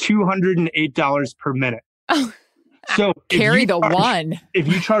make $208 per minute. Oh. So carry the one. If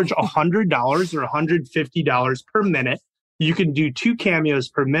you charge $100 or $150 per minute, you can do 2 cameos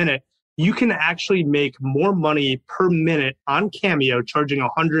per minute. You can actually make more money per minute on Cameo, charging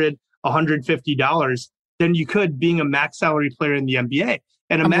 $100, $150 than you could being a max salary player in the NBA.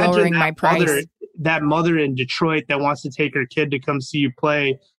 And imagine that mother in Detroit that wants to take her kid to come see you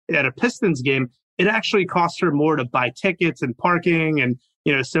play at a Pistons game. It actually costs her more to buy tickets and parking and,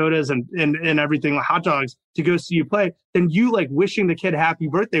 sodas and everything, hot dogs to go see you play than you like wishing the kid happy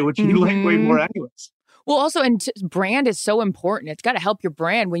birthday, which you like way more anyways. Well, also, and brand is so important. It's got to help your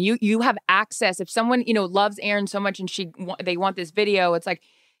brand. When you have access, if someone, loves Erin so much and they want this video, it's like,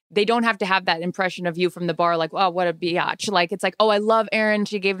 they don't have to have that impression of you from the bar, like, oh, what a biatch. Like, it's like, oh, I love Erin.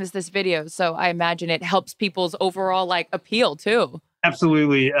 She gave us this video. So I imagine it helps people's overall, like, appeal, too.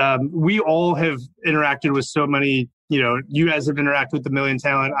 Absolutely. We all have interacted with so many, you guys have interacted with the Million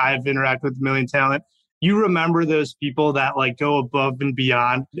Talent. I have interacted with the Million Talent. You remember those people that, like, go above and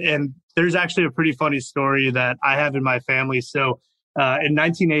beyond. And there's actually a pretty funny story that I have in my family. So in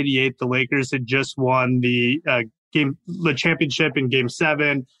 1988, the Lakers had just won the championship in Game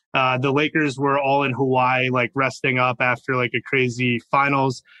 7. The Lakers were all in Hawaii, like resting up after like a crazy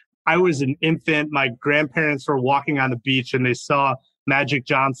finals. I was an infant. My grandparents were walking on the beach and they saw Magic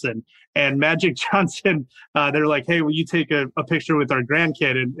Johnson. And Magic Johnson, they're like, hey, will you take a picture with our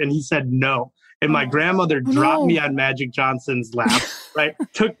grandkid? And he said no. And my grandmother dropped me on Magic Johnson's lap, right?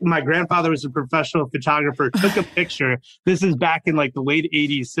 My grandfather was a professional photographer, took a picture. This is back in like the late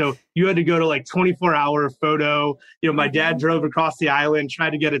 80s. So you had to go to like 24-hour photo. My dad drove across the island,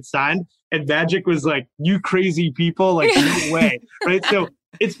 tried to get it signed. And Magic was like, you crazy people, like, no way, right? So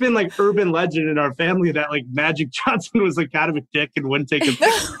it's been like urban legend in our family that like Magic Johnson was like kind of a dick and wouldn't take a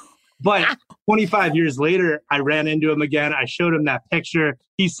picture. But 25 years later, I ran into him again. I showed him that picture.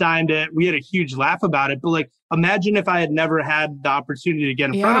 He signed it. We had a huge laugh about it. But like, imagine if I had never had the opportunity to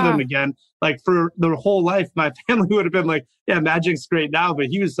get in front of him again. Like for the whole life, my family would have been like, yeah, Magic's great now. But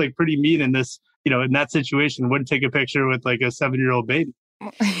he was like pretty mean in this, in that situation, wouldn't take a picture with like a 7-year-old baby.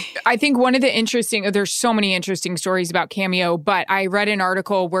 I think one of the there's so many interesting stories about Cameo, but I read an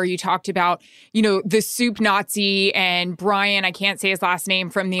article where you talked about, the soup Nazi and Brian, I can't say his last name,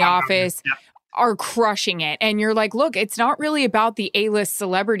 from The Office, are crushing it. And you're like, look, it's not really about the A-list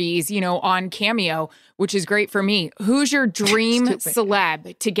celebrities, on Cameo, which is great for me. Who's your dream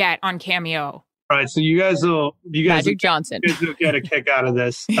celeb to get on Cameo? All right, so you guys Magic Johnson. Will get a kick out of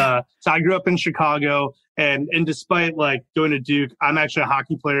this. So I grew up in Chicago, and despite like going to Duke, I'm actually a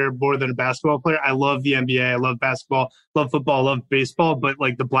hockey player more than a basketball player. I love the NBA, I love basketball, love football, love baseball, but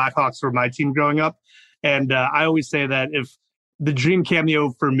like the Blackhawks were my team growing up. And I always say that if the dream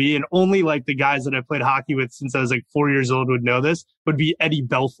cameo for me, and only like the guys that I played hockey with since I was like 4 years old would know this, would be Eddie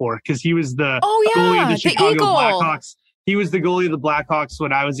Belfour, because he was the goalie of the Chicago Blackhawks. He was the goalie of the Blackhawks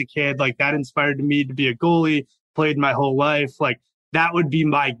when I was a kid. Like that inspired me to be a goalie, played my whole life. Like that would be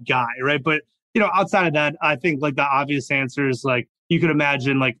my guy, right? But, outside of that, I think like the obvious answer is like, you could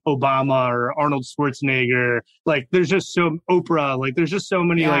imagine like Obama or Arnold Schwarzenegger. Like there's just Oprah, like there's just so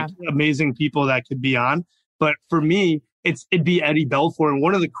many like amazing people that could be on. But for me, it'd be Eddie Belfour. And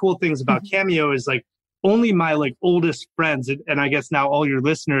one of the cool things about Cameo is like, only my like oldest friends, and I guess now all your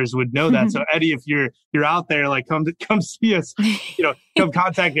listeners would know that. So Eddie, if you're out there, like come see us, come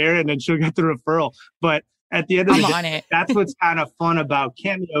contact Erin and she'll get the referral. But at the end of the day, that's what's kind of fun about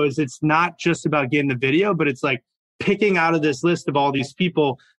Cameo is it's not just about getting the video, but it's like picking out of this list of all these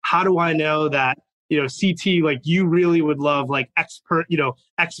people. How do I know that, CT, like you really would love like X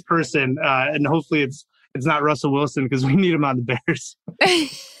person, and hopefully it's not Russell Wilson because we need him on the Bears.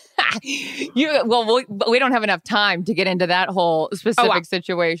 We don't have enough time to get into that whole specific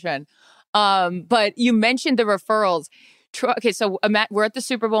situation. But you mentioned the referrals. Okay, so we're at the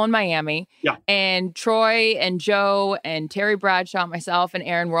Super Bowl in Miami. Yeah. And Troy and Joe and Terry Bradshaw, myself and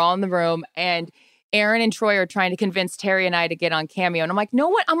Erin, we're all in the room. And Erin and Troy are trying to convince Terry and I to get on Cameo. And I'm like, no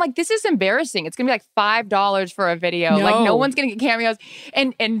one. I'm like, this is embarrassing. It's going to be like $5 for a video. No. Like, no one's going to get Cameos.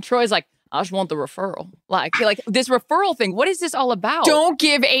 And Troy's like, I just want the referral. Like this referral thing. What is this all about? Don't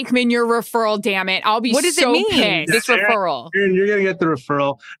give Aikman your referral, damn it. I'll be so pissed. What does it mean, this referral? You're going to get the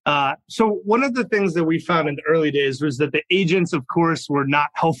referral. So one of the things that we found in the early days was that the agents, of course, were not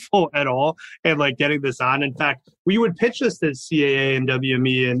helpful at all in like getting this on. In fact, we would pitch this to CAA and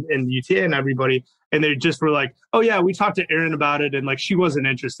WME and UTA and everybody. And they just were like, oh yeah, we talked to Erin about it. And like, she wasn't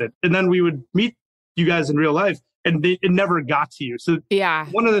interested. And then we would meet you guys in real life. And it never got to you. So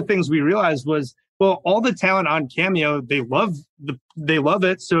one of the things we realized was, well, all the talent on Cameo, they love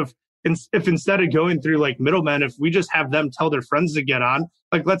it. So if instead of going through like middlemen, if we just have them tell their friends to get on,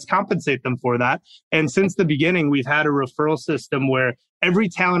 like let's compensate them for that. And since the beginning, we've had a referral system where every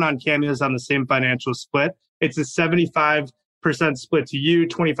talent on Cameo is on the same financial split. it's a 75% split to you,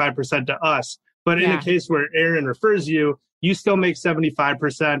 25% to us. But in a case where Aaron refers you, you still make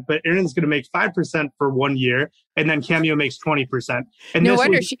 75%, but Aaron's going to make 5% for 1 year, and then Cameo makes 20%. And no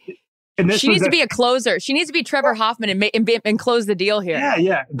wonder she needs to be a closer. She needs to be Trevor Hoffman and close the deal here.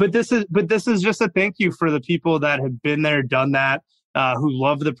 Yeah. But this is just a thank you for the people that have been there, done that, who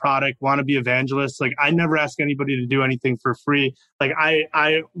love the product, want to be evangelists. Like, I never ask anybody to do anything for free. Like,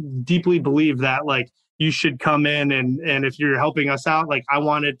 I deeply believe that, like, you should come in and if you're helping us out, like, I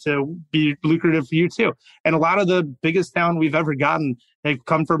want it to be lucrative for you too. And a lot of the biggest talent we've ever gotten, they've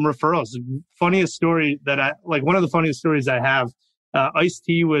come from referrals. Funniest story one of the funniest stories I have,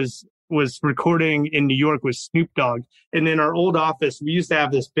 Ice-T was recording in New York with Snoop Dogg. And in our old office, we used to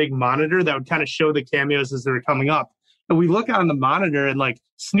have this big monitor that would kind of show the cameos as they were coming up. And we look on the monitor and like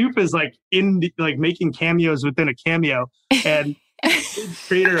Snoop is like making cameos within a cameo. And the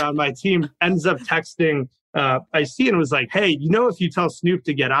creator on my team ends up texting Ice-T and was like, hey, if you tell Snoop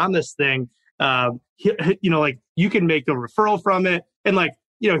to get on this thing, you can make a referral from it. And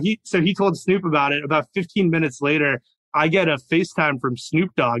he told Snoop about it. About 15 minutes later, I get a FaceTime from Snoop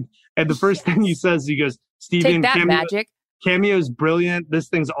Dogg. And the first thing he says, he goes, Steven, take that, Magic. Cameo's brilliant. This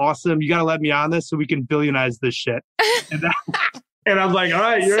thing's awesome. You got to let me on this so we can billionize this shit. And I'm like, all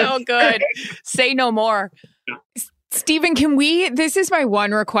right. You're so good. Say no more. Steven, this is my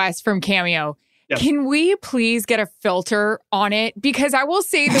one request from Cameo. Yes. Can we please get a filter on it? Because I will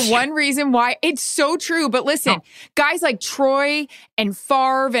say the one reason why it's so true. But listen, guys like Troy and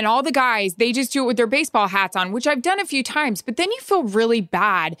Favre and all the guys, they just do it with their baseball hats on, which I've done a few times. But then you feel really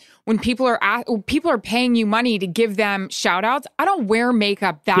bad when people are paying you money to give them shout outs. I don't wear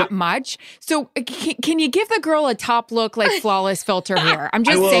makeup that much. So can you give the girl a top look, like flawless filter here? I'm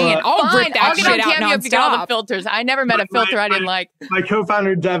just saying. I'll rip that shit out Cameo if you get all the filters. I never met a filter I didn't like. My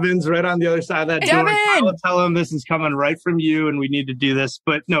co-founder Devin's right on the other side of that door. I will tell him this is coming right from you and we need to do this.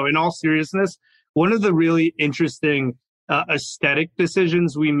 But no, in all seriousness, one of the really interesting aesthetic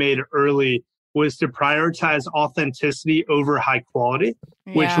decisions we made early was to prioritize authenticity over high quality,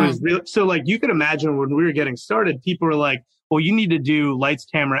 which was real. So like you can imagine when we were getting started, people were like, well, you need to do lights,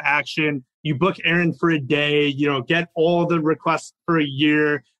 camera, action. You book Aaron for a day, get all the requests for a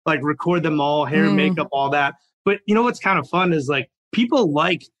year, like record them all, hair, makeup, all that. But what's kind of fun is like people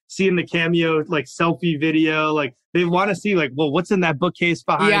like seeing the Cameo, like selfie video, like they want to see like, well, what's in that bookcase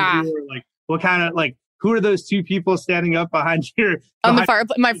behind you? Or like what kind of like, who are those two people standing up behind you? On the fire,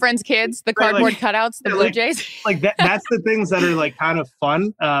 my friend's kids, the cardboard cutouts, the Blue Jays. Like that's the things that are like kind of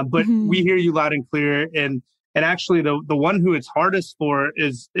fun. But we hear you loud and clear. And actually the one who it's hardest for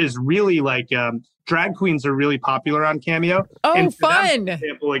is really like, drag queens are really popular on Cameo. Oh, and fun. Them, for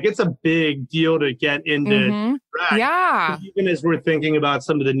example, like it's a big deal to get into drag. Yeah. So even as we're thinking about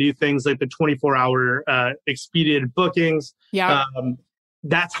some of the new things like the 24-hour expedited bookings. Yeah.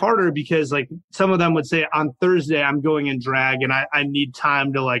 That's harder because like some of them would say on Thursday, I'm going in drag and I need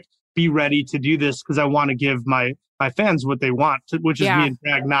time to like be ready to do this because I want to give my fans what they want, which is me in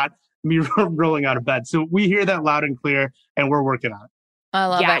drag, not me rolling out of bed. So we hear that loud and clear and we're working on it. I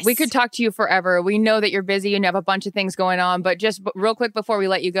love it. We could talk to you forever. We know that you're busy and you have a bunch of things going on, but just real quick before we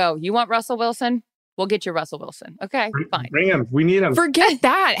let you go, you want Russell Wilson? We'll get you Russell Wilson. Okay, fine. Bring him. We need him. Forget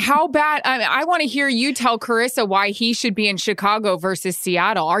that. How bad? I want to hear you tell Carissa why he should be in Chicago versus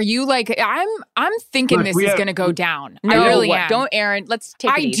Seattle. Are you like, I'm thinking this is going to go down. No, I really am. Don't, Aaron. Let's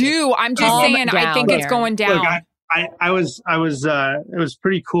take it easy. I do. I'm just saying, I think it's going down. Look, it was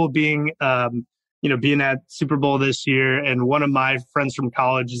pretty cool being, being at Super Bowl this year. And one of my friends from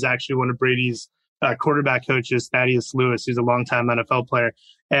college is actually one of Brady's quarterback coaches, Thaddeus Lewis, who's a longtime NFL player.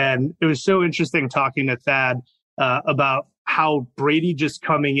 And it was so interesting talking to Thad about how Brady just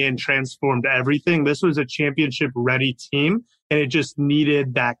coming in transformed everything. This was a championship-ready team, and it just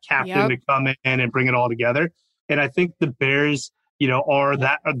needed that captain to come in and bring it all together. And I think the Bears,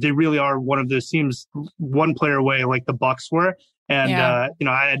 they really are one of those teams, one player away, like the Bucs were. And,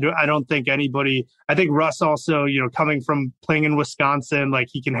 I don't think anybody, I think Russ also, coming from playing in Wisconsin, like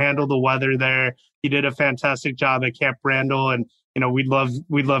he can handle the weather there. He did a fantastic job at Camp Randall. And, we'd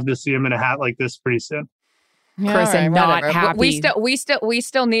love to see him in a hat like this pretty soon. Chris, and not happy. We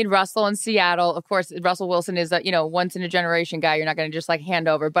still need Russell in Seattle. Of course, Russell Wilson is a once in a generation guy. You're not going to just like hand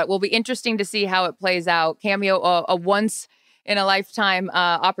over, but will be interesting to see how it plays out. Cameo, a once in a lifetime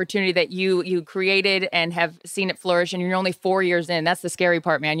opportunity that you created and have seen it flourish, and you're only 4 years in. That's the scary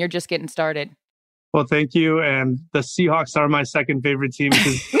part, man. You're just getting started. Well, thank you. And the Seahawks are my second favorite team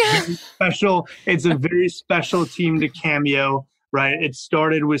because it's special. It's a very special team to Cameo, right? It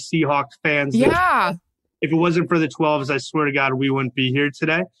started with Seahawks fans. Yeah. If it wasn't for the 12s, I swear to God, we wouldn't be here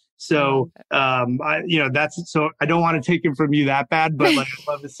today. So, I don't want to take it from you that bad, but like,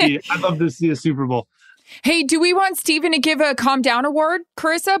 I'd love to see a Super Bowl. Hey, do we want Steven to give a calm down award,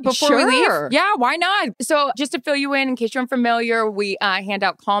 Carissa, before we leave? Yeah, why not? So just to fill you in case you're unfamiliar, we hand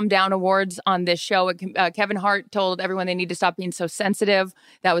out calm down awards on this show. Kevin Hart told everyone they need to stop being so sensitive.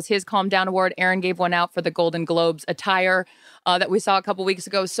 That was his calm down award. Aaron gave one out for the Golden Globes attire that we saw a couple weeks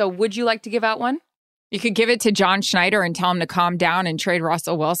ago. So would you like to give out one? You could give it to John Schneider and tell him to calm down and trade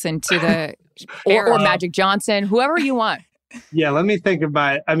Russell Wilson to the or Magic Johnson, whoever you want. Yeah, let me think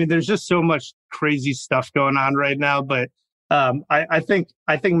about it. I mean, there's just so much crazy stuff going on right now, but I think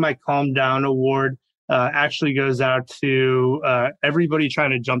my calm down award actually goes out to everybody trying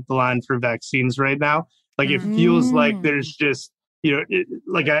to jump the line for vaccines right now. Like it feels like there's just,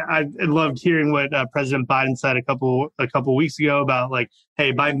 I loved hearing what President Biden said a couple weeks ago about like,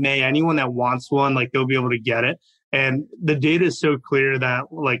 hey, by May, anyone that wants one, like they'll be able to get it. And the data is so clear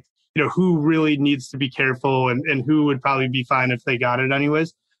that like, who really needs to be careful and who would probably be fine if they got it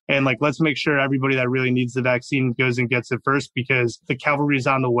anyways. And like, let's make sure everybody that really needs the vaccine goes and gets it first because the cavalry is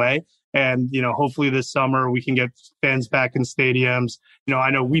on the way. And, hopefully this summer we can get fans back in stadiums.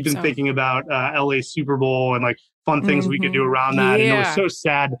 I know we've been thinking about LA Super Bowl and like fun things we could do around that. And it was so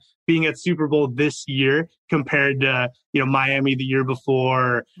sad being at Super Bowl this year compared to, Miami the year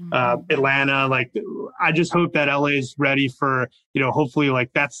before, Atlanta. Like, I just hope that LA is ready for, hopefully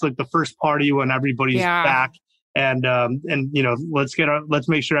like that's like the first party when everybody's back. And let's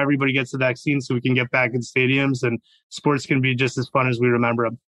make sure everybody gets the vaccine so we can get back in stadiums and sports can be just as fun as we remember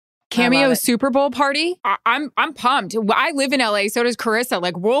them. Cameo Super Bowl party. I'm pumped. I live in LA. So does Carissa.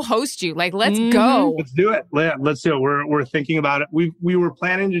 Like we'll host you. Like let's go. Let's do it. Let's do it. We're thinking about it. We were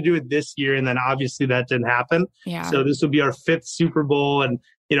planning to do it this year, and then obviously that didn't happen. Yeah. So this will be our 5th Super Bowl, and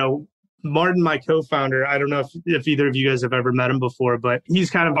Martin, my co-founder, I don't know if either of you guys have ever met him before, but he's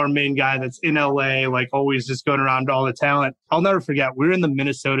kind of our main guy that's in LA, like always just going around to all the talent. I'll never forget, we were in the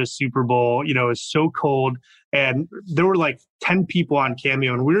Minnesota Super Bowl, it was so cold and there were like 10 people on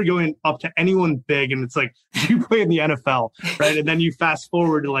Cameo and we were going up to anyone big and it's like, you play in the NFL, right? And then you fast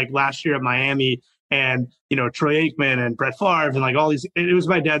forward to like last year at Miami and, Troy Aikman and Brett Favre and like all these, it was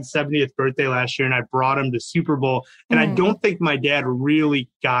my dad's 70th birthday last year and I brought him to Super Bowl. And I don't think my dad really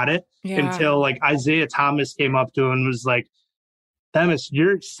got it until like Isaiah Thomas came up to him and was like, Themis,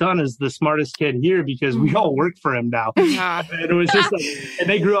 your son is the smartest kid here because we all work for him now. And it was just like, and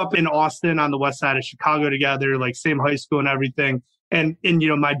they grew up in Austin on the west side of Chicago together, like same high school and everything. And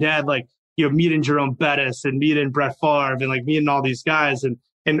my dad, like, meeting Jerome Bettis and meeting Brett Favre and like meeting all these guys and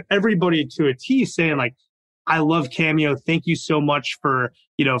everybody to a T saying like, I love Cameo. Thank you so much for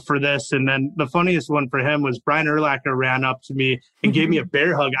this. And then the funniest one for him was Brian Urlacher ran up to me and gave me a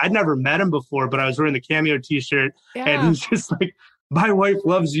bear hug. I'd never met him before, but I was wearing the Cameo t-shirt and he's just like, my wife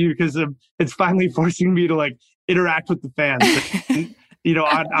loves you because it's finally forcing me to like interact with the fans,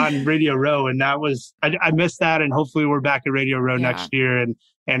 on Radio Row. And that was, I missed that. And hopefully we're back at Radio Row next year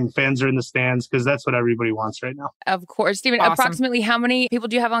and fans are in the stands because that's what everybody wants right now. Of course. Steven, approximately how many people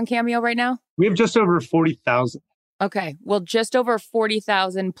do you have on Cameo right now? We have just over 40,000. Okay. Well, just over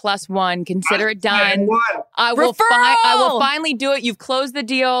 40,000 plus one. Consider it done. I will finally do it. You've closed the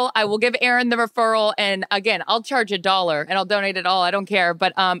deal. I will give Aaron the referral. And again, I'll charge $1 and I'll donate it all. I don't care.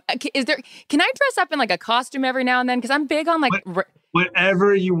 But can I dress up in like a costume every now and then? Because I'm big on like...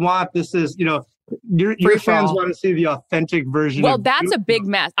 Whatever you want. This is, your fans want to see the authentic version. Well, that's a big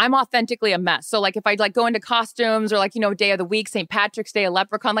mess. I'm authentically a mess. So like if I like go into costumes or like, day of the week, St. Patrick's Day, a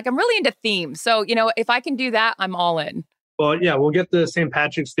leprechaun, like I'm really into themes. So, if I can do that, I'm all in. Well, yeah, we'll get the St.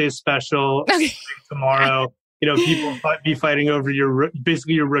 Patrick's Day special tomorrow. People be fighting over your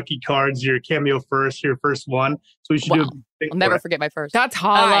rookie cards, your Cameo first, your first one. So we should do I'll never forget my first. That's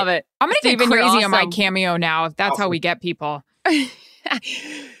hot. I love it. I'm going to get crazy on my Cameo now if that's how we get people.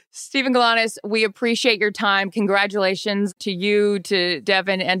 Steven Galanis, we appreciate your time. Congratulations to you, to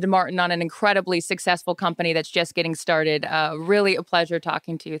Devin, and to Martin on an incredibly successful company that's just getting started. Really a pleasure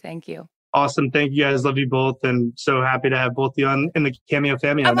talking to you. Thank you. Awesome. Thank you guys. Love you both. And so happy to have both of you in the Cameo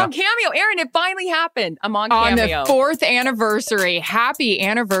family. I'm on Cameo. Aaron, it finally happened. I'm on Cameo. On the 4th anniversary. Happy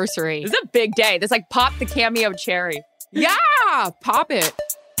anniversary. This is a big day. This like pop the Cameo cherry. Yeah, pop it.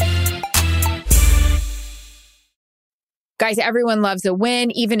 Guys, everyone loves a win,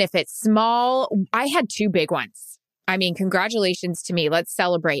 even if it's small. I had 2 big ones. I mean, congratulations to me. Let's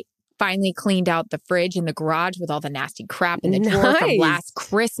celebrate. Finally cleaned out the fridge in the garage with all the nasty crap in the drawer from last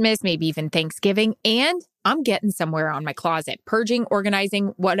Christmas, maybe even Thanksgiving. And I'm getting somewhere on my closet. Purging,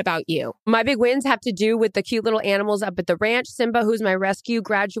 organizing. What about you? My big wins have to do with the cute little animals up at the ranch. Simba, who's my rescue,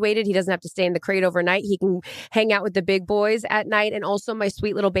 graduated. He doesn't have to stay in the crate overnight. He can hang out with the big boys at night. And also my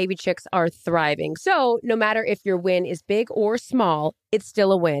sweet little baby chicks are thriving. So no matter if your win is big or small, it's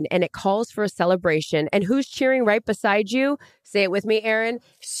still a win, and it calls for a celebration. And who's cheering right beside you? Say it with me, Erin.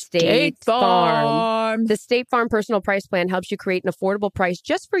 State Farm. The State Farm Personal Price Plan helps you create an affordable price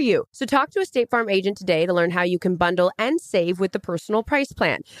just for you. So talk to a State Farm agent today to learn how you can bundle and save with the Personal Price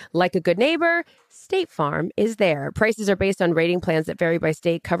Plan. Like a good neighbor, State Farm is there. Prices are based on rating plans that vary by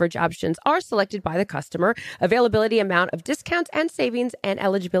state. Coverage options are selected by the customer. Availability, amount of discounts and savings, and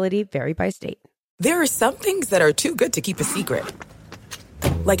eligibility vary by state. There are some things that are too good to keep a secret.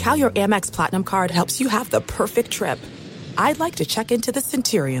 Like how your Amex Platinum card helps you have the perfect trip. I'd like to check into the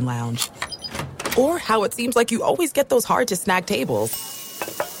Centurion Lounge. Or how it seems like you always get those hard-to-snag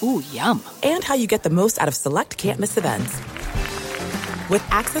tables. Ooh, yum. And how you get the most out of select can't-miss events. With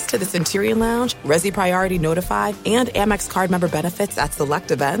access to the Centurion Lounge, Resi Priority Notified, and Amex card member benefits at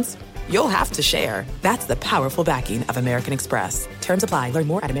select events, you'll have to share. That's the powerful backing of American Express. Terms apply. Learn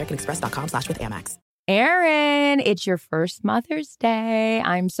more at americanexpress.com/withAmex. Erin, it's your first Mother's Day.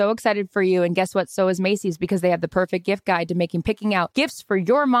 I'm so excited for you. And guess what? So is Macy's, because they have the perfect gift guide to making picking out gifts for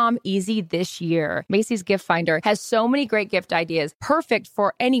your mom easy this year. Macy's Gift Finder has so many great gift ideas, perfect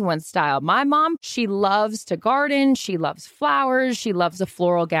for anyone's style. My mom, she loves to garden. She loves flowers. She loves a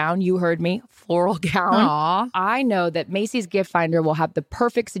floral gown. You heard me, floral gown. Aww. I know that Macy's Gift Finder will have the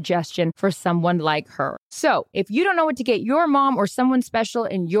perfect suggestion for someone like her. So if you don't know what to get your mom or someone special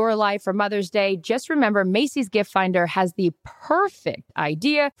in your life for Mother's Day, just remember Macy's Gift Finder has the perfect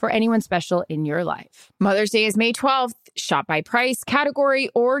idea for anyone special in your life. Mother's Day is May 12th. Shop by price, category,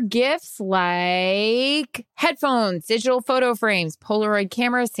 or gifts like headphones, digital photo frames, Polaroid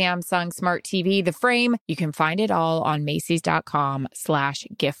camera, Samsung Smart TV, the frame. You can find it all on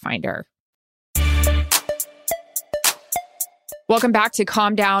Macys.com/gift finder. Welcome back to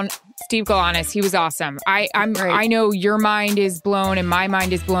Calm Down. Steve Galanis, he was awesome. I know your mind is blown and my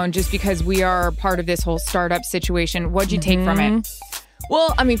mind is blown just because we are part of this whole startup situation. What'd you take from it?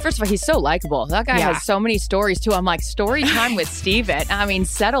 Well, I mean, first of all, he's so likable. That guy has so many stories, too. I'm like, story time with Steven. I mean,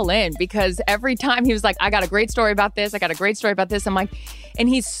 settle in, because every time he was like, I got a great story about this. I got a great story about this. I'm like, and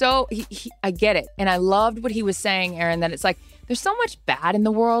he's so, I get it. And I loved what he was saying, Erin, that it's like, there's so much bad in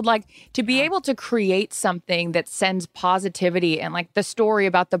the world. Like, to be able to create something that sends positivity, and like the story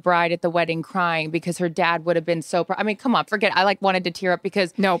about the bride at the wedding crying because her dad would have been so proud. I mean, come on, forget it. I like wanted to tear up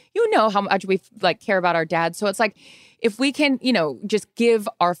because you know how much we like care about our dads. So it's like, if we can, just give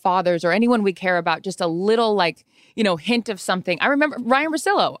our fathers or anyone we care about just a little hint of something. I remember Ryan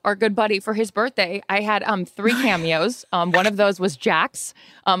Russillo, our good buddy, for his birthday, I had 3 cameos. One of those was Jax.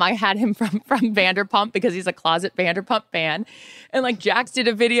 I had him from Vanderpump because he's a closet Vanderpump fan. And Jax did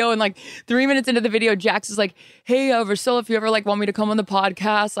a video, and 3 minutes into the video, Jax is like, hey, Russillo, if you ever want me to come on the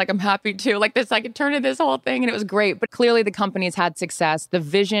podcast, I'm happy to. It turned into this whole thing, and it was great. But clearly the company's had success. The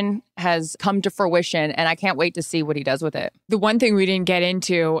vision has come to fruition, and I can't wait to see what he does with it. The one thing we didn't get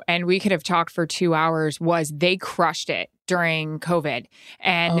into, and we could have talked for 2 hours, was they crushed it during COVID.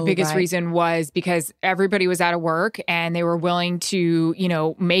 And the biggest reason was because everybody was out of work and they were willing to,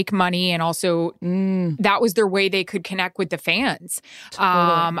 make money. And also that was their way they could connect with the fans.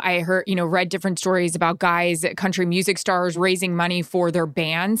 I heard, read different stories about guys, country music stars, raising money for their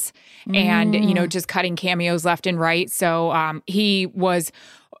bands and, just cutting cameos left and right. So he was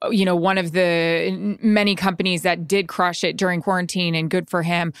one of the many companies that did crush it during quarantine, and good for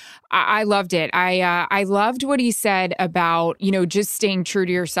him. I loved it. I loved what he said about, just staying true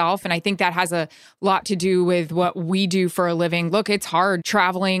to yourself. And I think that has a lot to do with what we do for a living. Look, it's hard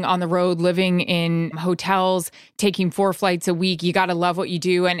traveling on the road, living in hotels, taking 4 flights a week. You got to love what you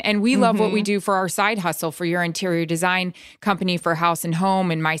do. And we love what we do for our side hustle, for your interior design company, for House and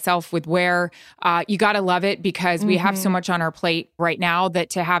Home, and myself with Wear. You got to love it because we have so much on our plate right now that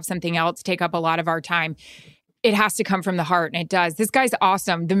to have something else take up a lot of our time, it has to come from the heart, and it does. This guy's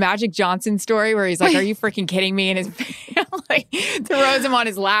awesome. The Magic Johnson story where he's like, are you freaking kidding me? And his family throws him on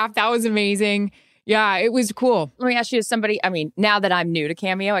his lap. That was amazing. Yeah, it was cool. Let me ask you, as somebody, now that I'm new to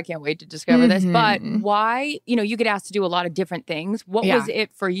Cameo, I can't wait to discover this, but why, you get asked to do a lot of different things. What was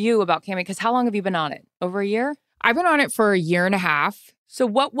it for you about Cameo? Because how long have you been on it? Over a year? I've been on it for a year and a half. So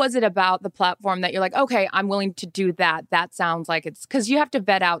what was it about the platform that you're like, okay, I'm willing to do that? That sounds like it's because you have to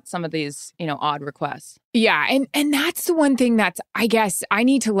vet out some of these, odd requests. Yeah. And that's the one thing that's, I guess, I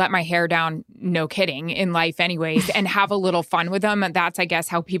need to let my hair down, no kidding, in life anyways, and have a little fun with them. And that's, I guess,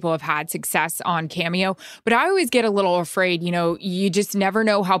 how people have had success on Cameo. But I always get a little afraid, you just never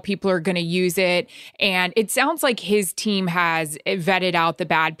know how people are going to use it. And it sounds like his team has vetted out the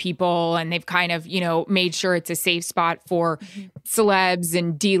bad people and they've kind of, made sure it's a safe spot for celebs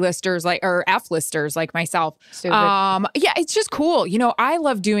and D-listers or F-listers like myself. Yeah, it's just cool. I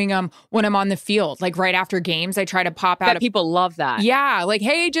love doing them when I'm on the field, like right after games. I try to pop out. People love that. Yeah, like,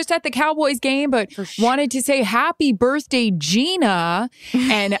 hey, just at the Cowboys game, but wanted to say happy birthday, Gina.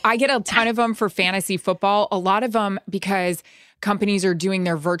 And I get a ton of them for fantasy football. A lot of them because companies are doing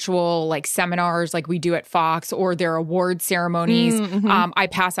their virtual like seminars like we do at Fox or their award ceremonies. I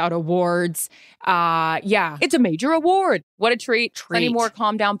pass out awards. Yeah. It's a major award. What a treat. Plenty more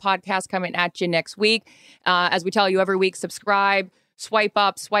Calm Down podcasts coming at you next week. As we tell you every week, subscribe, swipe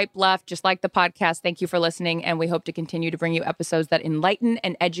up, swipe left, just like the podcast. Thank you for listening. And we hope to continue to bring you episodes that enlighten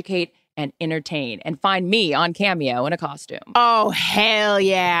and educate and entertain. And find me on Cameo in a costume. Oh, hell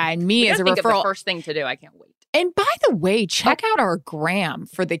yeah. And me as a referral. Of the first thing to do. I can't wait. And by the way, check out our gram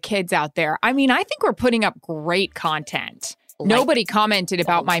for the kids out there. I mean, I think we're putting up great content. Nobody commented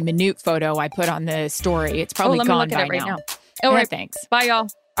about my minute photo I put on the story. It's probably gone by now. All right, thanks. Bye, y'all.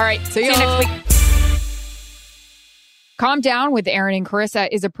 All right, see you next week. Calm Down with Aaron and Carissa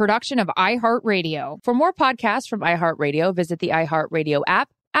is a production of iHeartRadio. For more podcasts from iHeartRadio, visit the iHeartRadio app,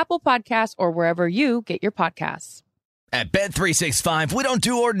 Apple Podcasts, or wherever you get your podcasts. At Bet365, we don't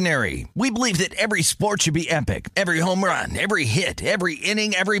do ordinary. We believe that every sport should be epic. Every home run, every hit, every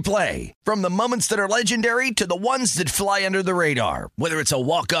inning, every play. From the moments that are legendary to the ones that fly under the radar. Whether it's a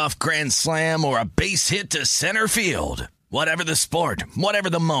walk-off grand slam or a base hit to center field. Whatever the sport, whatever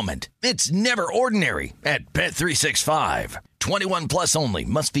the moment. It's never ordinary at Bet365. 21 plus only.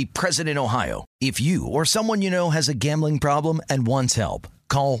 Must be present in Ohio. If you or someone you know has a gambling problem and wants help,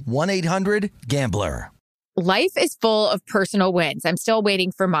 call 1-800-GAMBLER. Life is full of personal wins. I'm still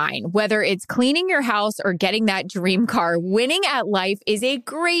waiting for mine. Whether it's cleaning your house or getting that dream car, winning at life is a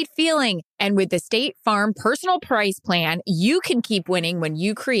great feeling. And with the State Farm Personal Price Plan, you can keep winning when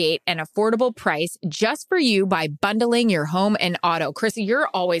you create an affordable price just for you by bundling your home and auto. Carissa, you're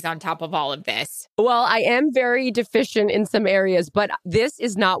always on top of all of this. Well, I am very deficient in some areas, but this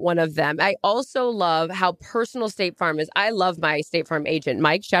is not one of them. I also love how personal State Farm is. I love my State Farm agent,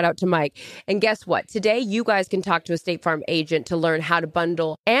 Mike. Shout out to Mike. And guess what? Today, you guys can talk to a State Farm agent to learn how to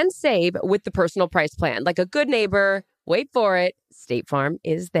bundle and save with the Personal Price Plan. Like a good neighbor, wait for it, State Farm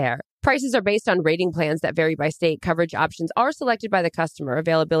is there. Prices are based on rating plans that vary by state. Coverage options are selected by the customer.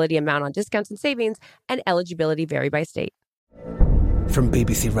 Availability, amount on discounts and savings, and eligibility vary by state. From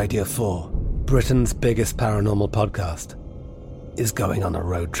BBC Radio 4, Britain's biggest paranormal podcast is going on a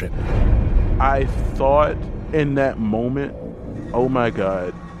road trip. I thought in that moment, oh my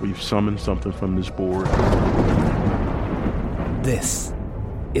God, we've summoned something from this board. This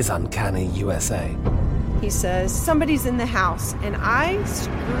is Uncanny USA. He says, somebody's in the house, and I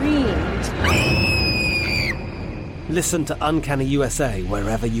screamed. Listen to Uncanny USA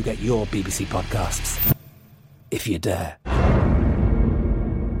wherever you get your BBC podcasts, if you dare.